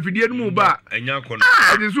di frafidie no mu ba enya kono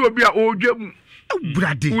ade so obi a odwam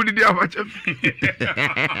brade wudi di afache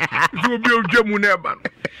so obi odwam na eba no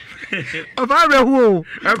Avare ho.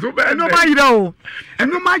 Eno ma yira o.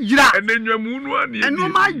 Eno ma yira. Enenwamu nu ani. Eno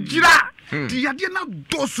ma yira. Ti yade na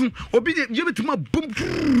dosu. Obi je betima bum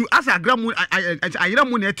asa agramu ayira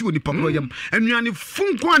mu na eti oni papro yam. Enuane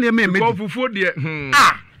funko an me ko fufuo de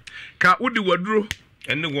ka wudi waduro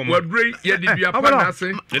ene woma waduro ye de dua pa na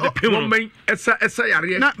ase de pem man esa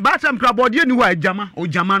yare na ba tam kra bode ni ho ajama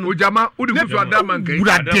ojama no ojama wudi gusu adama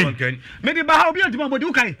nkan me de ba ha obi antima bode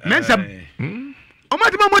ukai mensam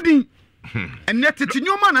omatima modin ene tete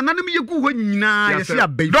nyoma na nanem yegu ho nyina yesi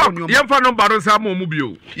abai nyoma ye fa number ro sa mo mu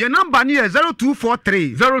bio ye number ni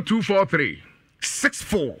 0243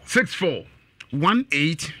 64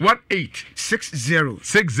 18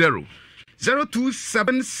 60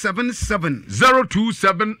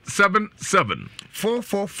 02777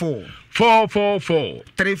 444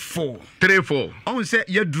 34 on say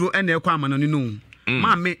ye duro ene ekwa amano ni no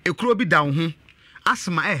ma me ekuro bi da wo ho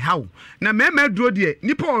asma how na mema duro de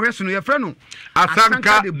nipa ohweso no ye frɛ no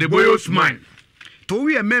asanka de boyos mine to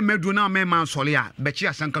we mema duro na mema nsole a bechi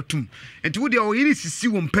asanka tum enti wo de o yiri sisi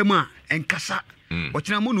wo mpam a enkasa o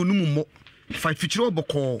kina mo no numu mo fa fichiro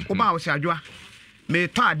oboko wo ba wo se adwa me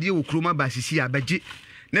to ade wo kroma ba sisi a beji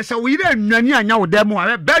na se wo yiri anwani anya wo dem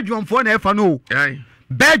a bedroom fo na efa no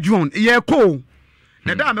bedroom ye ko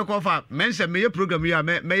na da me ko fa mense me ye program ya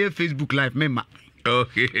me ye Facebook live mema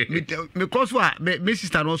okay me cause wa me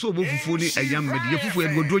sister no so bo fufu ni ayam me de fufu e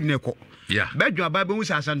godro nyine ko bedroom aba be hu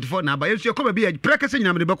sa asantifo na aba yesu ko ba bi prekese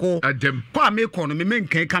nyina me de beko ko a me ko no me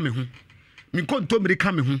nkan ka me ho me ko ntomire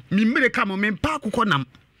ka me ho me mmire ka me pa akokɔ nam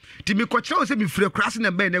ti me ko kire o se me fure krase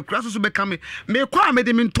na be na krase so be ka me ko a me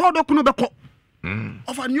de me ntodo ko no be ko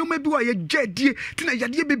ofa nyoma bi wa ye jadie ti na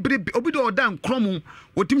yade bebrebe obi do odan kromo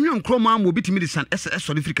otimi hwan kromo am obi timi de san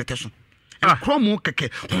eso de frikete so kromo keke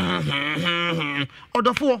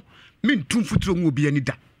odofo min tum futuro ngo bi ani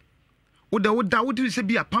da woda se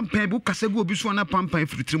bi a pampan bi kasa go obi so na pampan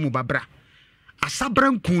fritire mu babra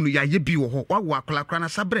asabra nkunu ya ye bi wo ho wa akolakra na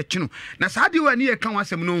sabra chi no na saade wa ni ye kan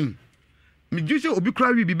wasem no mi ju se obi kra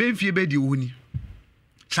wi bi ben fie be di wo ni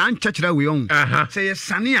san chachira we on se ye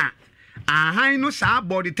sane a ahan no sa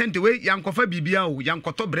body tent we yankofa bibia o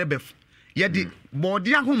yankoto brebef ye di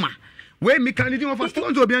body ahoma we mi kan di ofa sto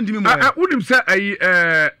obi andimi mo wonim se ayi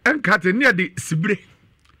enkate ne de sibre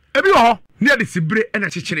ebi ho ne de sibre ena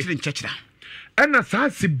chechire ena sa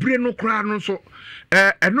sibre no kra no so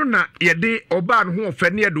eno na ye de oba no ho ofa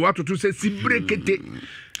ne de watoto se sibre kete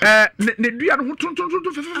ne dua no ho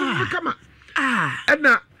tontonton fefe kama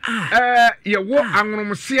ena ye wo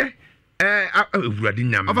anwonmse ewurade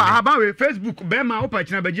nyame ofa haban we Facebook be ma opa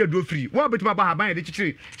kina baje do free wo betima ba haban ye de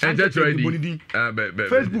chichiri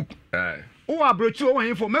Facebook o abrochi o wan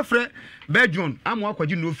info mefre bedroom am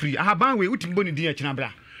akwaji no free haban we utim boni din ya kina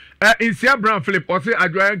bra Insia Brown Philip or say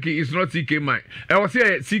Adrianki is not CK mine. I was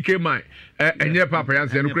say CK mine. Enye papa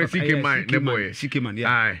yanse no kre CK mine ne boy. CK mine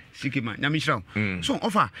yeah. CK mine. Na mishra. So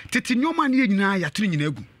offer tete nyoma ne nyina ya tunu nyina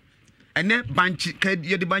egu. Ene banchi ka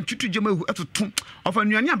ye de banchi tu jema hu atoto. Offer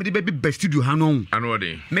nuane abede be be studio ha no. Ano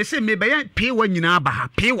de. Me say me be ya pay wa nyina ba ha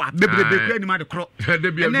pay wa bebrebe kra ni ma de kro.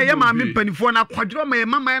 Ene ye ma me mpanifo na kwadro ma ye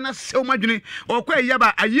mama na sew madwene. Okwa ye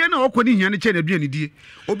ba aye na okọ ni hia ne che na aduane die.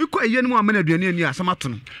 Obi kọ aye no mu amana aduane ani asamato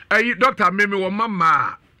no. Ayi doctor meme wo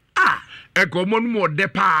mama. Eko mo no mo de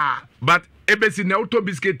pa but ebesi na auto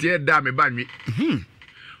biscuit ye da me banwi.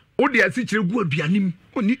 O de asi kire gu aduanim.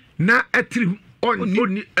 Oni na etrim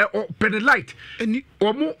oni penalite eni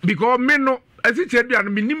omo because me no asi kire aduane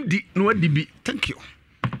minim di no adibi. Thank you.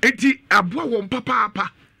 Eti aboa wo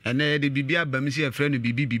papa ene de bibia ba mi se afre no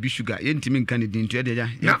bibi sugar ye ntimi nka ne din to de ja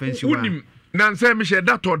ya fancy wa unim na nse me she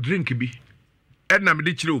that or drink bi ɛna me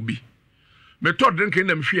de kyerɛ obi me tɔ drink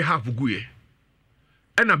na me hwe half guye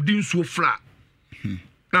ɛna me de nsuo fla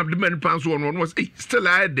na me de man pan so no was still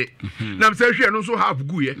I de na me say hwe no so half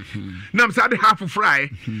guye na me say de half fry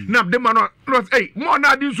na me de man no was more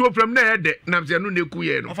na de nsuo from na de na me say no na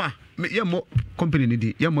kuye no ofa me ye mo company ni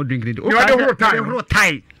di ye mo drink ni di o de horo tie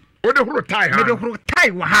o de horo tie ha me de horo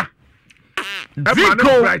tie wa ha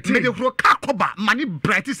Vico, me de horo kakoba mani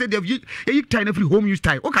bright say de you tie na free home use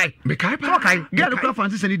tie okay me kai pa okay get the craft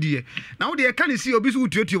fancy ni di na wo de can see obi so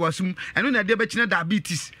tutu wasum eno na de be kina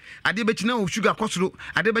diabetes ade be kina sugar kosoro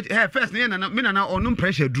ade be first na me na onum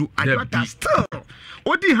pressure dru ade still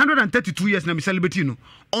odi 132 years na me celebrate no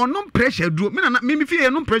onum pressure dru me fie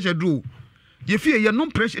onum pressure dru ye fie ye no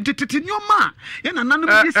pressure titi nyoma ye na nanu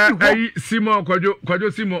be si ho Simon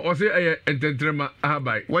kwajo Simon o se ententrema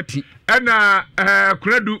abai wati na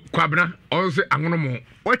kuradu kwabna o se anwono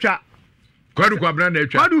watwa kuradu kwabna na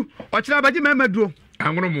atwa kwadu o kira baji mema duro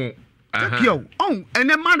anwono takio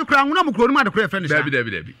ene madu kura anwono mo kuro no madu kura friend sa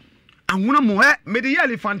dabi anwono mo me de ye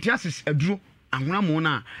elephantiasis aduro anwono mo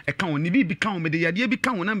na e kan woni bi kan me de yade bi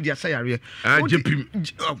kan wona me de asayare jepim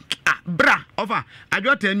bra over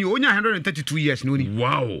adwota ni onya 132 years no ni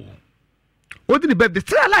wow odi ni birthday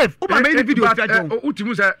still alive o ba me video fi ajo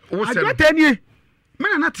utimu say wo se adwota ni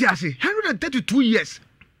me na ti ase 132 years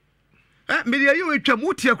me de ye wetwa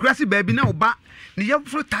mu tie kurase ba bi na wo ba ni ye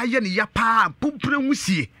fro ta ye ni ya pa pumpre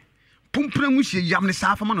nwusie yam ni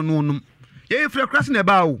sa fama no nonum ye frɛ krase na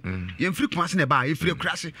ba o ye mfiri kwase na ba ye frɛ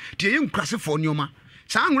krase tie ye nkrase fo nioma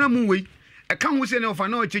sa anwura mu wei e kan ho se na ofa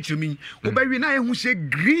na o chechirimi wo ba wi na ye ho se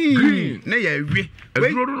green na ye wi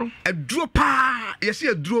eduro pa ye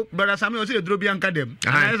se eduro brother Samuel o se eduro bi anka dem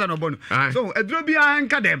na ye sa no bono so eduro bi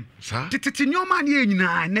anka dem tititi nioma na ye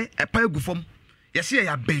nyina ne e pa egufom ye se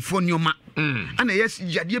ya beifo nioma ana yes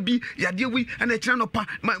yade wi ana kira no pa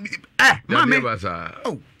mame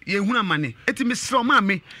oh ye huna mane etimi sro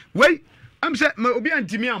mame wei am say ma obi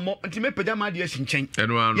antimi ammo antimi pajama de asinchen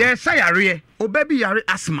ye say yare obabi yare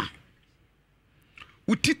asma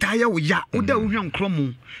utita ya wo ya oda wo hwan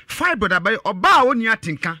kromo five brother bay oba oni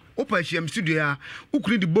atinka opa hiem studio ya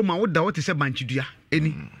ukuni di boma woda wote se banchidua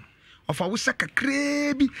eni ofa wo saka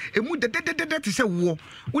krebi emu de te se wo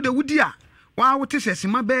woda wudi a wa wote se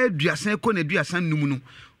sima ba aduasan ko na aduasan num no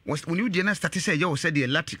woni wudi na start se ye wo se de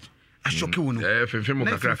latic ashoke wo no fenfem mo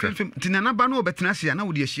kakra tinana ba no obetena sia na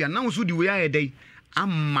wodi ahia na wo so di we ayedai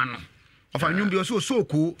amma no ofa nwum bi so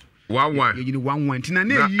ko 11 ye ni 11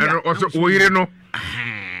 tinana yi ya o yire no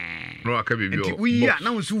no aka bibi o wuyi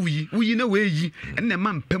na wo so wuyi na we yi enne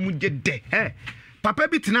ma mpam de papa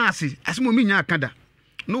bi tena ase asemo mi nya akada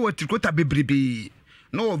no wo trikota bebrebe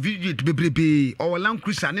no video bebrebe o Land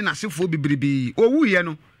Cruiser ne na sefo bebrebe o wuye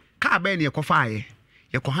no ka ba ne yekofa aye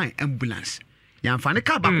yekohan ambulance ya mfane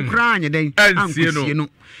ka ba kokra anye den ankosie no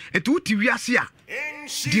etu ti wiase a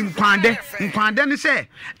di nkwande ne se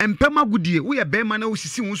empem agudie wo ye bema na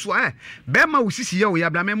osisi wo so bema osisi ye wo ya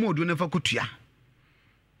bla me modu ne fa kotua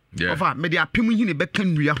ofa me dia pem hine be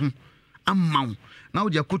kan nua ho amaw na wo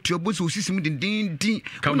dia kotua bo so osisi mu din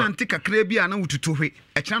wona nte kakra bi a na wututu hwe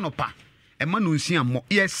e kira no pa e ma no nsia mo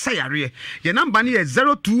ye sayare ye number ne ye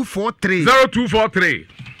 0243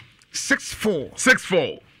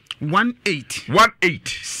 64 18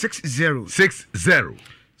 60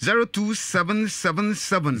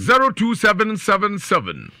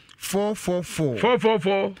 02777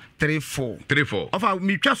 444 34 ofa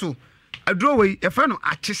mi twa so adro we e fa no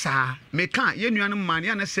achisa me kan ye nuanu mane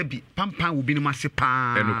ya na sebi pampan wo binim ase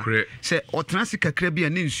pa se otransi kakra bi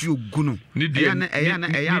na nsuo gu no eya na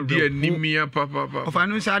dia nimia papa ofa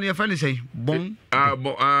no sa na e fa ne sei bon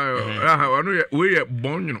wanu we ye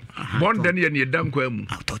bon no bon den ye ne dam kwa mu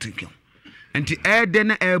totinkyo enti ede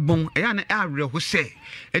na ebon eya na awre ho se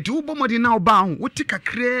eti wo bomodi na oba ho woti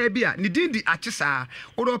kakra bi a ne dindi achisa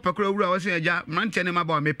wo do pekora wura wo se eja mrante ne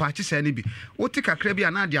maba me pa achisa ne bi woti kakra bi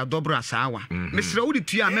a na de adobro asawa mesra wo di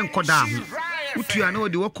tua me nkoda ho wotua na wo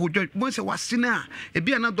de wako bo se wase na e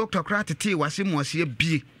bi na doctor kra tete wase mo ase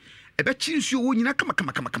bie e be chi nsuo wo nyina kama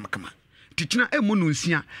tikina emu no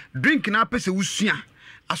nsia drink na apese wusua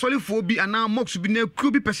asolifo bi ana mox bi na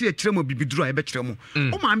kru bi pese e kire mo bibiduro e be kire mo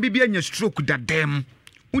o ma bi anya stroke dadem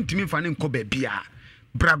untimi mfa ne nko ba bia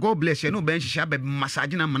bra God bless you no ben hihia ba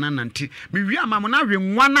massage na mana nante me wi ama mo na hwe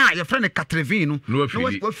nwa na ye frɛ ne Catrevin no no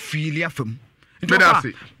wa fili afam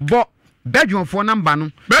bo Belgium for number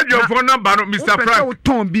no Mr. Frank o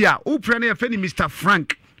ton bia o frɛ ne ye frɛ ni Mr.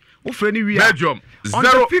 Frank o frɛ ni wi Belgium on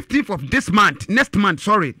the 15th of this month next month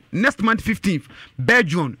 15th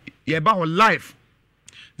Belgium ye ba ho live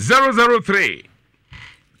 003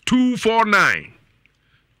 249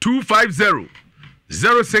 250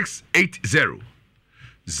 0680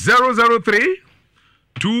 003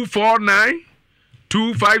 249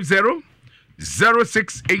 250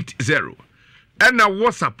 0680 and na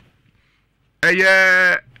WhatsApp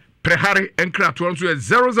prehari enkrato nso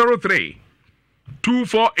 003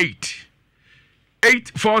 248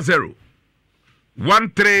 840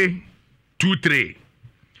 1323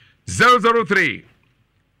 003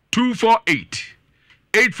 248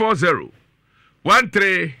 840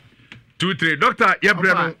 1323 Doctor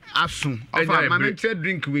Yabrano asun ofa mama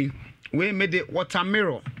drink we made it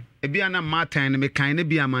watermelon ebi ana martin me kan na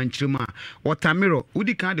bia manchirema watermelon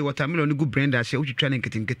udi kan de watermelon no go blender hye utwitwa ne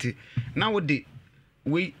nketenkete na wode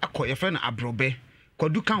we akoye fe na abrobe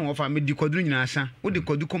kodu kan wo fa me di kodu nyina asa wode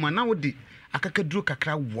kodu koma na wode akakaduro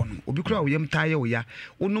kakra wo no obi kura wo yam taaye wo ya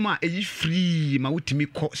wonuma eyi free ma wotimi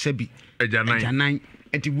ko sabi ajanan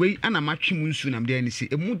enti we ana matwe mu nsu nam de ani se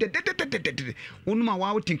emu de wonuma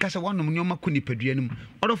wa wotinka se wonom nyoma ko nipadua num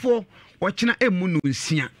odofo wokyena emu no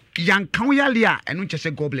nsia yankan yale a eno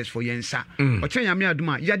nkyese God bless for yensa wokyena yame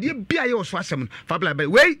aduma yade bia ye oso asem fabla by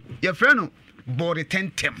we ye frɛ no body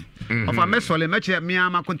tentem of a mesole meche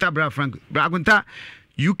miama konta bra frank bra konta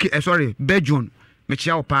UK sorry Belgium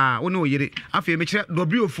mechia opa wono yire afi mechia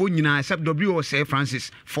W fo nyina except W say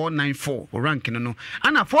Francis 494 rank no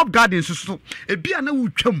ana Forbes Gardens so e bia na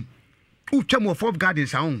wutwam of Forbes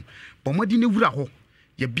Gardens ahon bomodi ne wura ho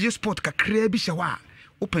ye bia sport kakra bi hye wa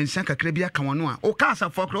opensan kakra bi aka wono a o ka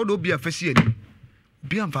asafo akra do bia fasi ani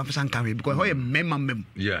bia mfa nkawe because ho ye mem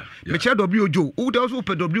yeah mechia W Jo wo dey also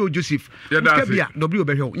pe W Joseph ka bia W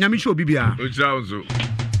be hwe nyame hwe obi bia o jira unzo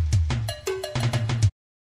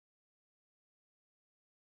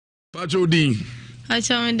Pachodi.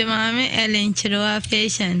 Achome de mame Ellen Chiroa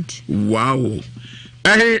patient. Wow.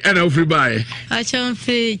 And free buy. Achome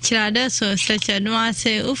free chirada so such a no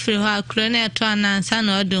say ufri ha krone to anansa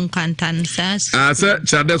na odun kantan sas. Asa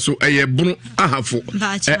chirada so bunu ahafo.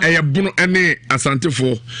 Bunu ene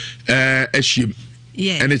asantefo ehiem.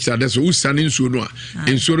 Yeah. Ene chirada so usane nsuo no a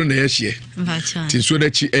nsuo na ehie. Bacha. Ti nsuo da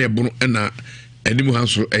chi bunu ena enimu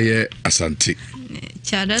hanso asante.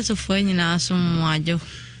 Chirada so fo nyina so mwajo.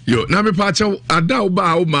 Yo na me pa che ada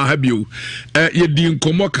oba o ma ha bio ye di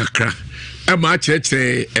nkomo kakra e ma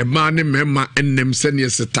cheche e ma ne mema ennem sene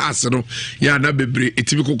setas no ya na bebre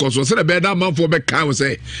etibi kokoso se be da manfo be ka wo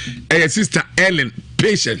se sister Ellen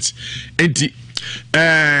patient enti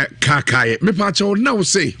kakaye me pa che na wo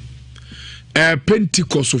se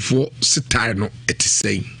Pentecost for style no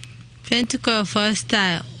etisei Pentecost for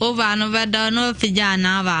style over no be da no fija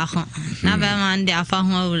na ba ho na be man de afa ho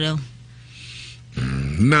awuro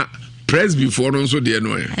na press before no so de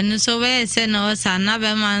no e and so we say no sa na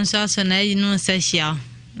be man so na yinu sehia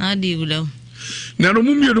na di wulo na no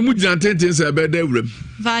mumie no mu jantenten se be da wuram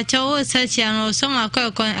va cha o sehia no so ma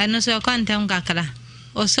ko eno so kontem kakra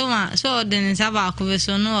o so ma so de ni sa ba ko be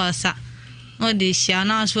so no osa o de hia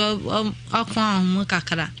na so akwa mu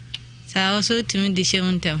kakra sa o so timi di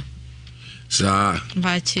shemuntem sa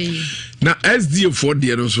va chi na SDA for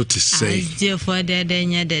de no so te say SDA for de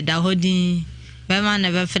nya de da hodin Bema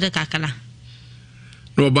never for the kakala.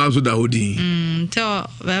 No banzo da hodi. To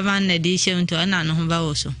Bema ne di shem to ana no ba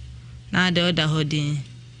woso. Na de oda hodi.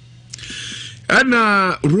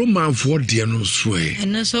 Ana Roman for de no so e.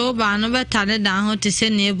 Eno so ba no betale dan ho te se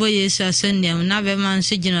ne ebo Yesu asondem na Bema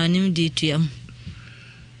nso gina onim di tuam.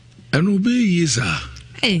 Eno be yesa.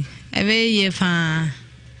 Ebe ye fa.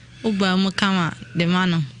 Uba mu kama de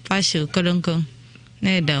mano pasho kodonkon.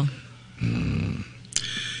 Ne do.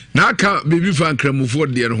 Na ka baby fan kramufo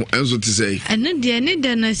de no enso te sei eno de ne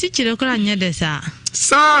de na si kire kora nya de sa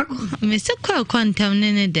me se kwa kwantam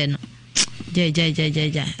ne de no ja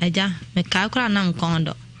aja me ka kora na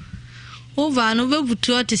mkondo over no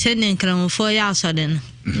bebutu o te se ne kramufo ya so de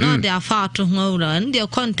no de afa to ho wura ne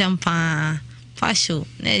kwantam pa fasho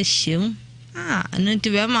na ehim no ti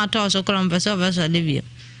be ma to so kora mpeso de bi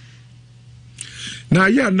na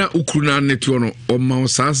ya na ukruna neto no o ma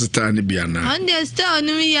sasita ne bia na on the star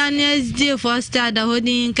no ya na SD for star da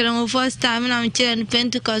hodin kran for star me na mkire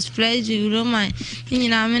Pentecost praise you Roman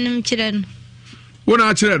nyina me no mkire no wona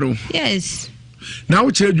akire no yes na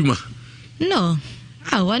wo kire adwuma no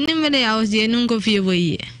wani me ya wo ye no fie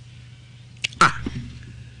boye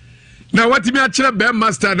na wati mi akire be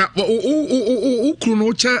master na ukru no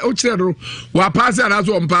o kire no wa pass ana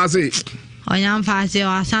so on pass Onyam fase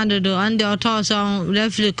wa sandodo ande otoso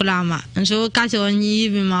refli klama nso kache onyi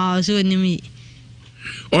bi ma oso nimi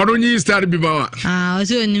Oro nyi star bi ba wa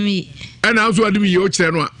oso nimi ana oso adimi ye o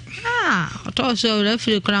kire no otoso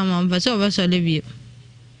refli klama mpeso beso le bi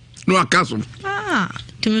no akaso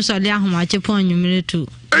tumi so le ahoma che pon nyumire tu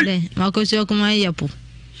le makosi okuma yepo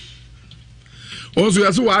Also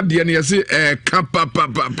yaso wa de ne yase ka pa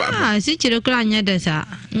si chiro kra nya de sa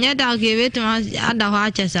nya da ke betuma ada ho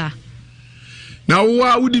achesa na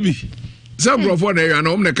wa wudi bi some brofo na ya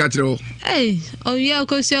na omne ka kire ho o ya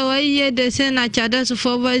ko se wa ye de se na chada so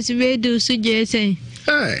for boys we do su je sen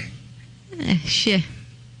she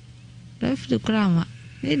ref de krama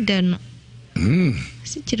e de no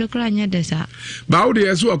si chiro kra nya de sa ba wo de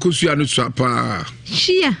yaso akosua no so pa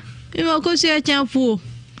shia mi ma akosua champu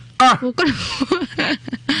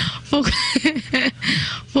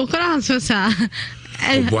Fokra so sa.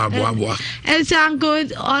 Boa. Sanko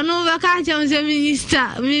onu baka chon se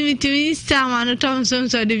minister man Thompson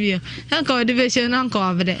so de bio. Sanko de be se na ko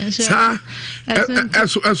abre. Sa.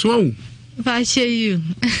 Eso. Fa she you.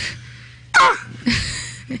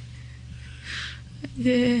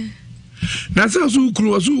 Na sa so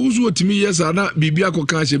kru so otimi yesa na bibia ko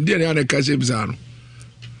ka shem de na ka shem sa no.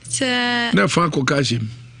 Se na fa ko ka shem.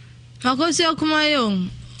 Makosi okuma yo.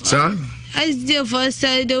 Sa? As the first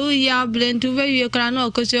side do ya blend to very cran or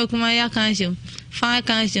kosi okuma ya kanshim. Fa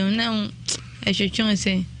kanshim na I should chun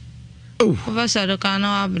say. Oh, over do kan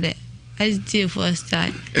able. As the first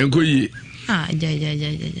side. Enko yi. Ja.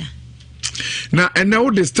 Na and now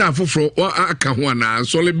the staff for aka ho na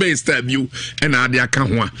so le base star view and ade aka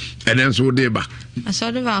ho and then so dey ba.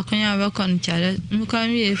 Aso de ba konya be kon chare. Mi kwa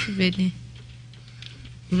mi efibedi.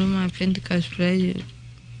 Roma Pentecost prayer.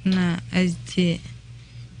 Na ST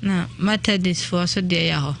na Methodist for so there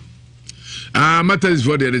ya ho Methodist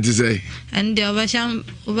for there to say and the obasham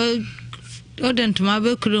odent ma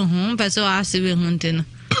be kru hu peso asibe hunte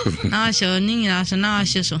na sho ni na so na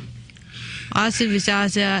so asibi sa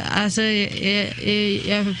asa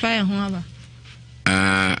ya fa hu aba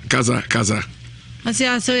kaza asi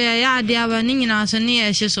aso ya dia ba ni na so ni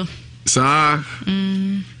ya so sa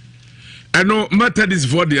eno Methodist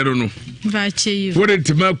for there no vache you for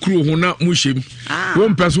it ma kru hu na muhyem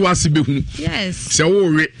won peso asibe hu yes se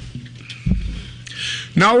wo we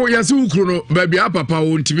now yasu kru no baby papa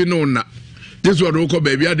wo ntibi no na jesu odo ko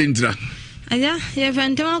baby adentira aya ye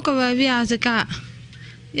fantama ko baby asika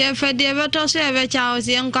ye fa de beto so e be cha o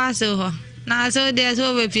se nkwaso ho na so de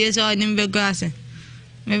so be pie so ni be gwase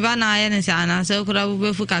me ba na ye ne sa na so kra bu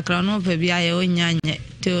be fu kakra no pa bia ye onyanye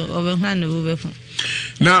to obehuna no bu be fu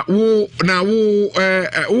na wo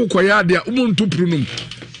koya dia umuntu prunum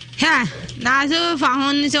ha na so fa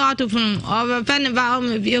hon so atupun o be pen ba o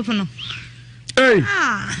me bi fu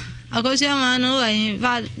akosi ma no ai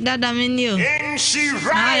va dada me ni o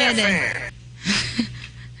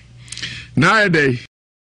na ede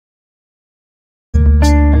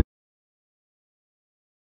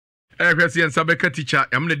Efesi nsabeka teacher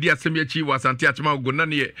amne dia semiachi wasante atema ogona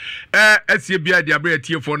ne asie bia dia bra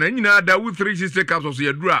tiefo na nyina da wu 360 capsules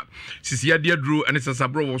ye dura sisi ya dia duro ene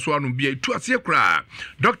sasabro wo so anu bia tu asie kra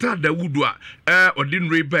Dr. Dawudu odin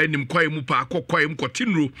reba nim kwae mu pa akokwae mu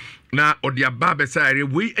kotinro na odi aba besare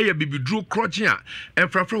we eye bibiduro kroche a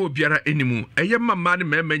enfrafra wo biara enimu eye mama ne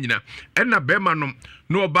mema nyina ena bema nom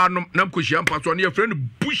no oba nom nam kohia mpaso ne yefre no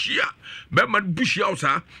bushia bema bushia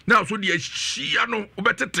osa na so de ahia no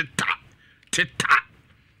obeteta teta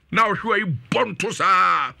na ohwe yi bonto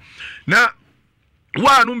sa na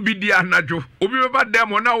wa no bidia najo obi beba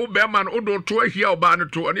dem na wo bema no odo to ahia oba no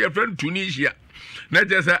to ne yefre no tunisia na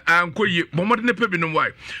jesa ankoye bomode ne pebi no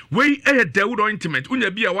why we Dawud ointment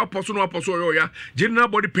unya bia waposo no waposo yo ya general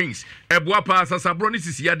body pains eboa pa sasabro ne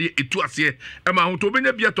sisi ya de etu ase e ma hoto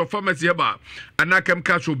benya bia to pharmacy e ba anakem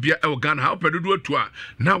ka so bia e Ghana how pedudu atu a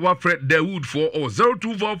na wa fred Dawud for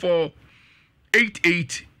 0244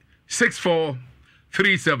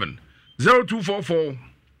 886437 0244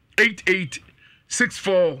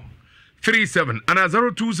 886437 and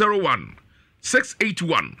 0201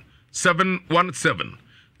 681 717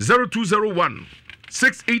 0201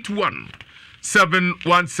 681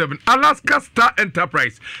 717 Alaska Star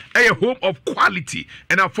Enterprise, a home of quality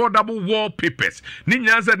and affordable wallpapers.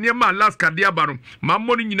 Ninya said near Alaska diabaro, my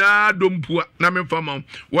money na dompua na me fama.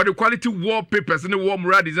 What the quality wallpapers and the warm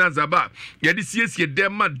rad designs about. Ya this yes ye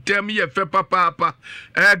dem ye fe papa.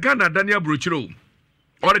 Ghana Daniel Bruchero.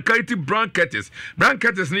 Or the quality blankets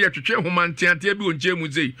near to chair human tiantia bi onche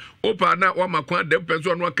muzei opa na wa makwa dem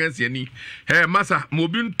person no kan siani he masa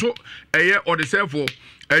mobin to eye or the self for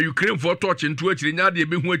Ukraine for touch into akiri nya de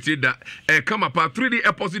be hu akiri da kama pa 3D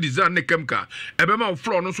epoxy design ne kemka ebe ma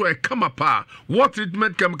floor no so kama pa what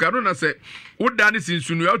treatment kemka no na say wo da ne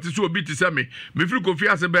sinsunu ya otiso obi ti se me firi kofi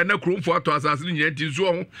ase be na krom for to asase ne nyanti so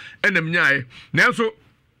ho enam nyae na so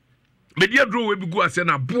media draw we bi gu ase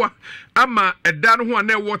na boa ama eda no ho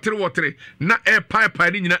na wotere na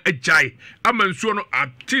pipe ni nyina agyae ama nsuo no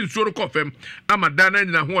ati nsuo no kofem ama dana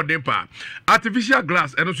nyina ho odem pa artificial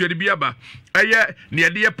glass eno so yede bi aba eye ne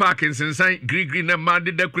yede ye park nsensan green na ma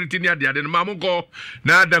de decorate ni ade no ma mo go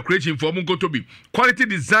na decoration for mo go to bi quality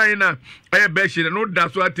designer eye be shi no da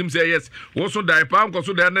so atim say yes wo so da pa nko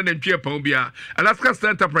so da na ntwe pa bia Alaska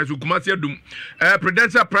Star Enterprise kumasi adum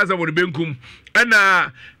Prudential Plaza wo de benkum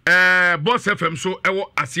ena Boss FM so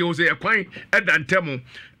ewo asio se ekwan edantemo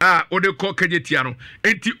ode ko kajetia no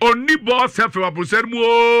enti oni Boss FM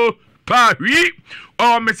abusermu pa wi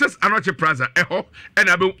or Mrs. Anoche Plaza eho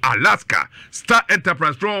enabe Alaska Star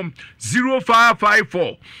Enterprise from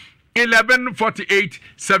 0554 1148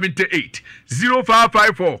 78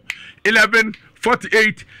 0554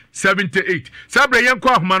 1148 78 sabre yanko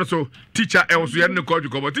ahuma so teacher ewo so yen ko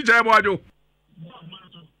juko teacher e mo ajo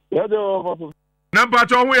yado Number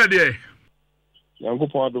 2 where there?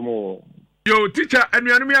 Yankopon adomo. Yo teacher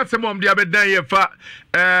anuanu mi asem dia bedan ye fa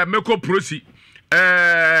meko prosi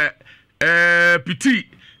piti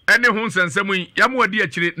ene ho nsensem yi yamo adi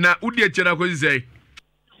akire na udi akire akozi sei.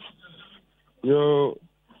 Yo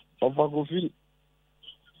ofa kofi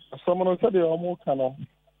asamono sade omo kana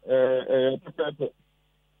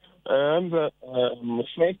and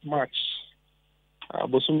first match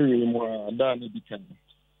abosumi mu da na bikan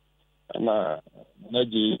na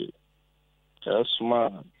naji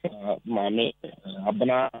suma mame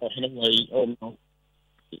abana henwai no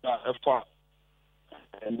ya efa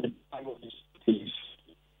and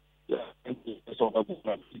so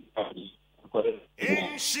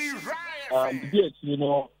yes you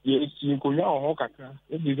know yes you ko ya ho kaka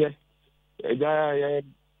e bi de ya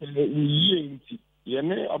yenti ye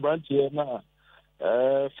ne abrantie na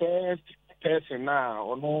first person na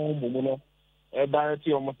ono mumu no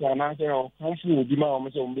directly almost an answer or comfort with my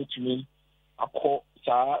almost on between a call,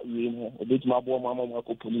 sir, you a bit my boy, mamma,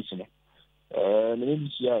 police. Maybe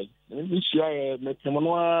she met him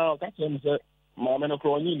on my men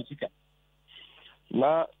across in Tika.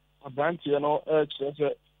 Now, a branch, you know,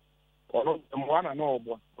 one and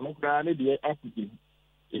all, no granny, the African.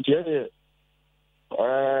 It's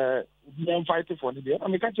I'm fighting for the day.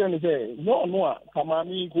 I'm catching say, no, come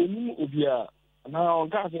on, go to now,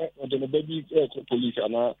 guys, the baby police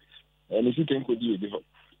and if you can could do it.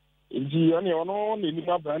 If you only need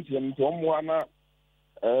a branch and someone,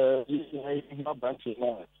 branch,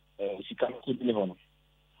 she can't keep me on.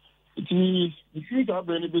 If you have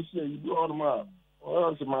any business, you do all my,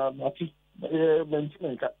 or my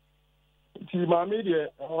maintenance. It's my media,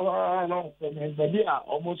 oh, no, they are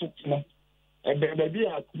almost and the baby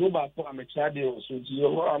are global for a child, so you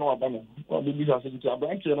know about it. Or the business is a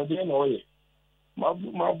branch and a day away. My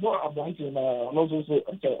boy Abanti na also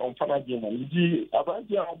on Fana Game and the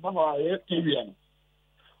Abanti Abaha TV.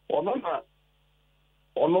 Or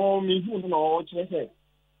no, me who know what you say.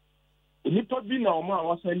 If you put me now, man,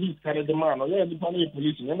 was a lead carry the man, or the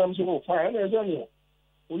police, and I'm so fine as any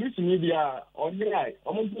police media on the right,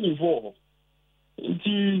 almost 24. It's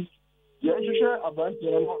yes, Abanti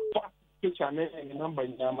and number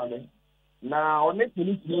in Yamane. Now, on the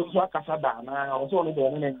police news, Casada, now also on the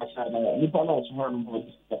women Casada, Nippon,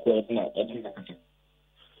 one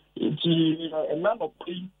it's a number of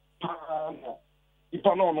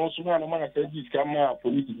Nippon also one among the camera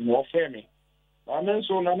police in your family. I mean,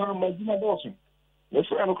 so now Madina Dawson. The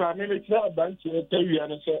friend of maybe bank tell you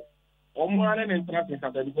and say, one and traffic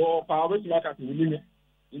at the go, power like at the limit.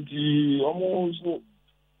 Into almost. No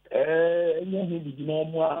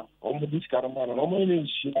on the discardman, normally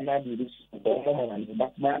she cannot do this,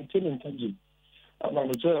 but my tenant can do. I'm on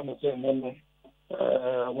the term of saying,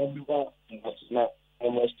 I won't be back, that's not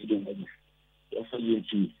almost to do. For you,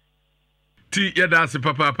 T, yeah, that's a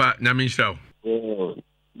papa, Namisha.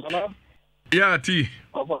 Yeah, T.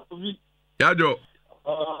 Yeah, Joe.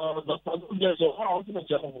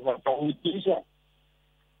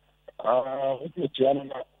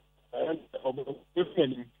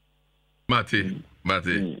 Mate.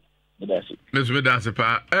 Mesu dance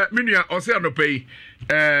pa. Minua ose anopai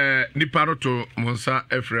nipa no to monsa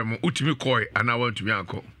efrem utimi koi ana wantumi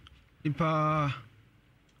anko. Nipa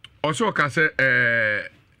ose o ka se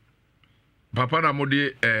papa na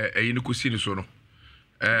mode eyi ni kusi ni so no.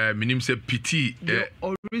 Minim se piti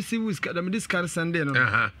o receive with this car Sunday no.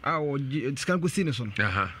 O scan kusi ni so no.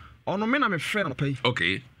 Ono me na me friend no pai.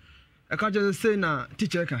 Okay. I can just say na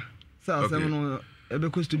teacher ka. Sa asem no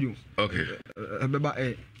Ebeko studio. Okay.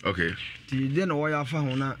 Ebeba Okay. Ti de no ya fa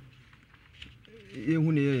ho na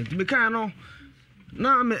yehu ne ye. Ti me kan no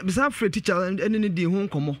na me bisa free teacher ene ne di ho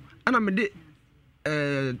nkomo. Ana me de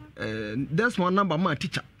that's one number my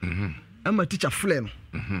teacher. I'm a teacher flame.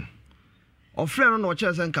 Or friend no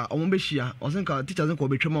chance anka o mo behia o senka teachers nka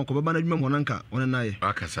obetwem ko beba na dwuma mo nanka wona naye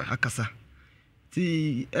akasa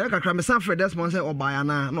ti kakra me san fred this month say obaya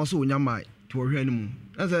na no so onya mai to ohwe ani mu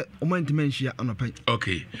na say o man ti menhia anopai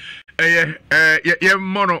okay ye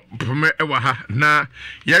mono pome e wa ha na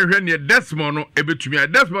ye hwe ne desmond no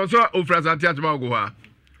ebetumi desmond so ofra santi atuma go ha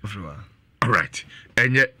ofra all right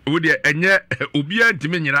enye wodi enye obia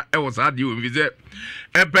ntimi nyira e wo sa de o vize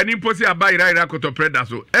empani posi abayira koto preda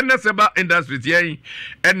so eneseba industries yen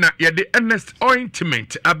na ye de ernest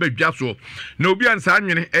ointment abadwa so na obia nsa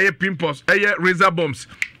anwene eye pimples eye razor bombs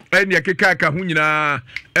enya keka ka hu nyina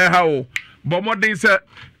hawo bomodin se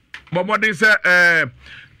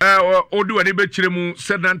odi wani be kire mu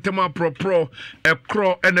sedantema propro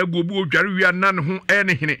ekro ena gobu odware wi nan ho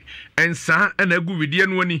ene hene ensa ena gu widie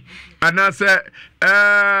no ani anase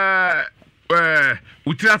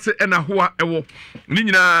utirase ena hoa ewo ni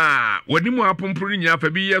nyina wani mu apompro ni nyina fa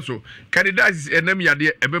bi yeso candidates enam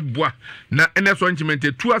yade ebeboa na ene so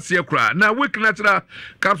nchimente tu ase kura na week natural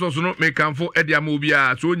capsules no mekanfo ede ama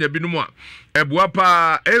obia so nya binumu a eboa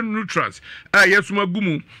pa nutrients yesuma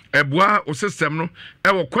gumu eboa o system no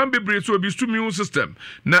ewo kwan bebre so obi immune system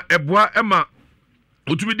na eboa ema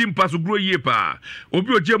otumi di mpaso grow yie pa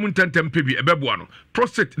obi ogiemu ntantempe bi ebeboa no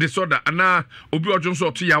prostate disorder ana obi ojonso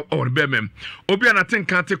oto ya or bemem obi anaten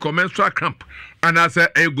kante menstrual cramp ana say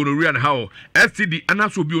gonorrhea and how STD ana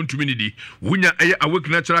so obi ontumi ni di wunya awake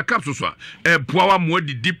natural capsules so eboa wa mo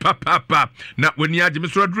di papa na wani age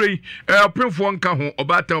mesoro drei opemfo nka ho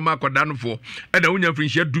obata o makoda no fo na wunya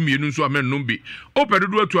frinhia dumienu nso amennom bi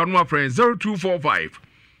opedodo atu anu afren 0245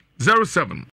 07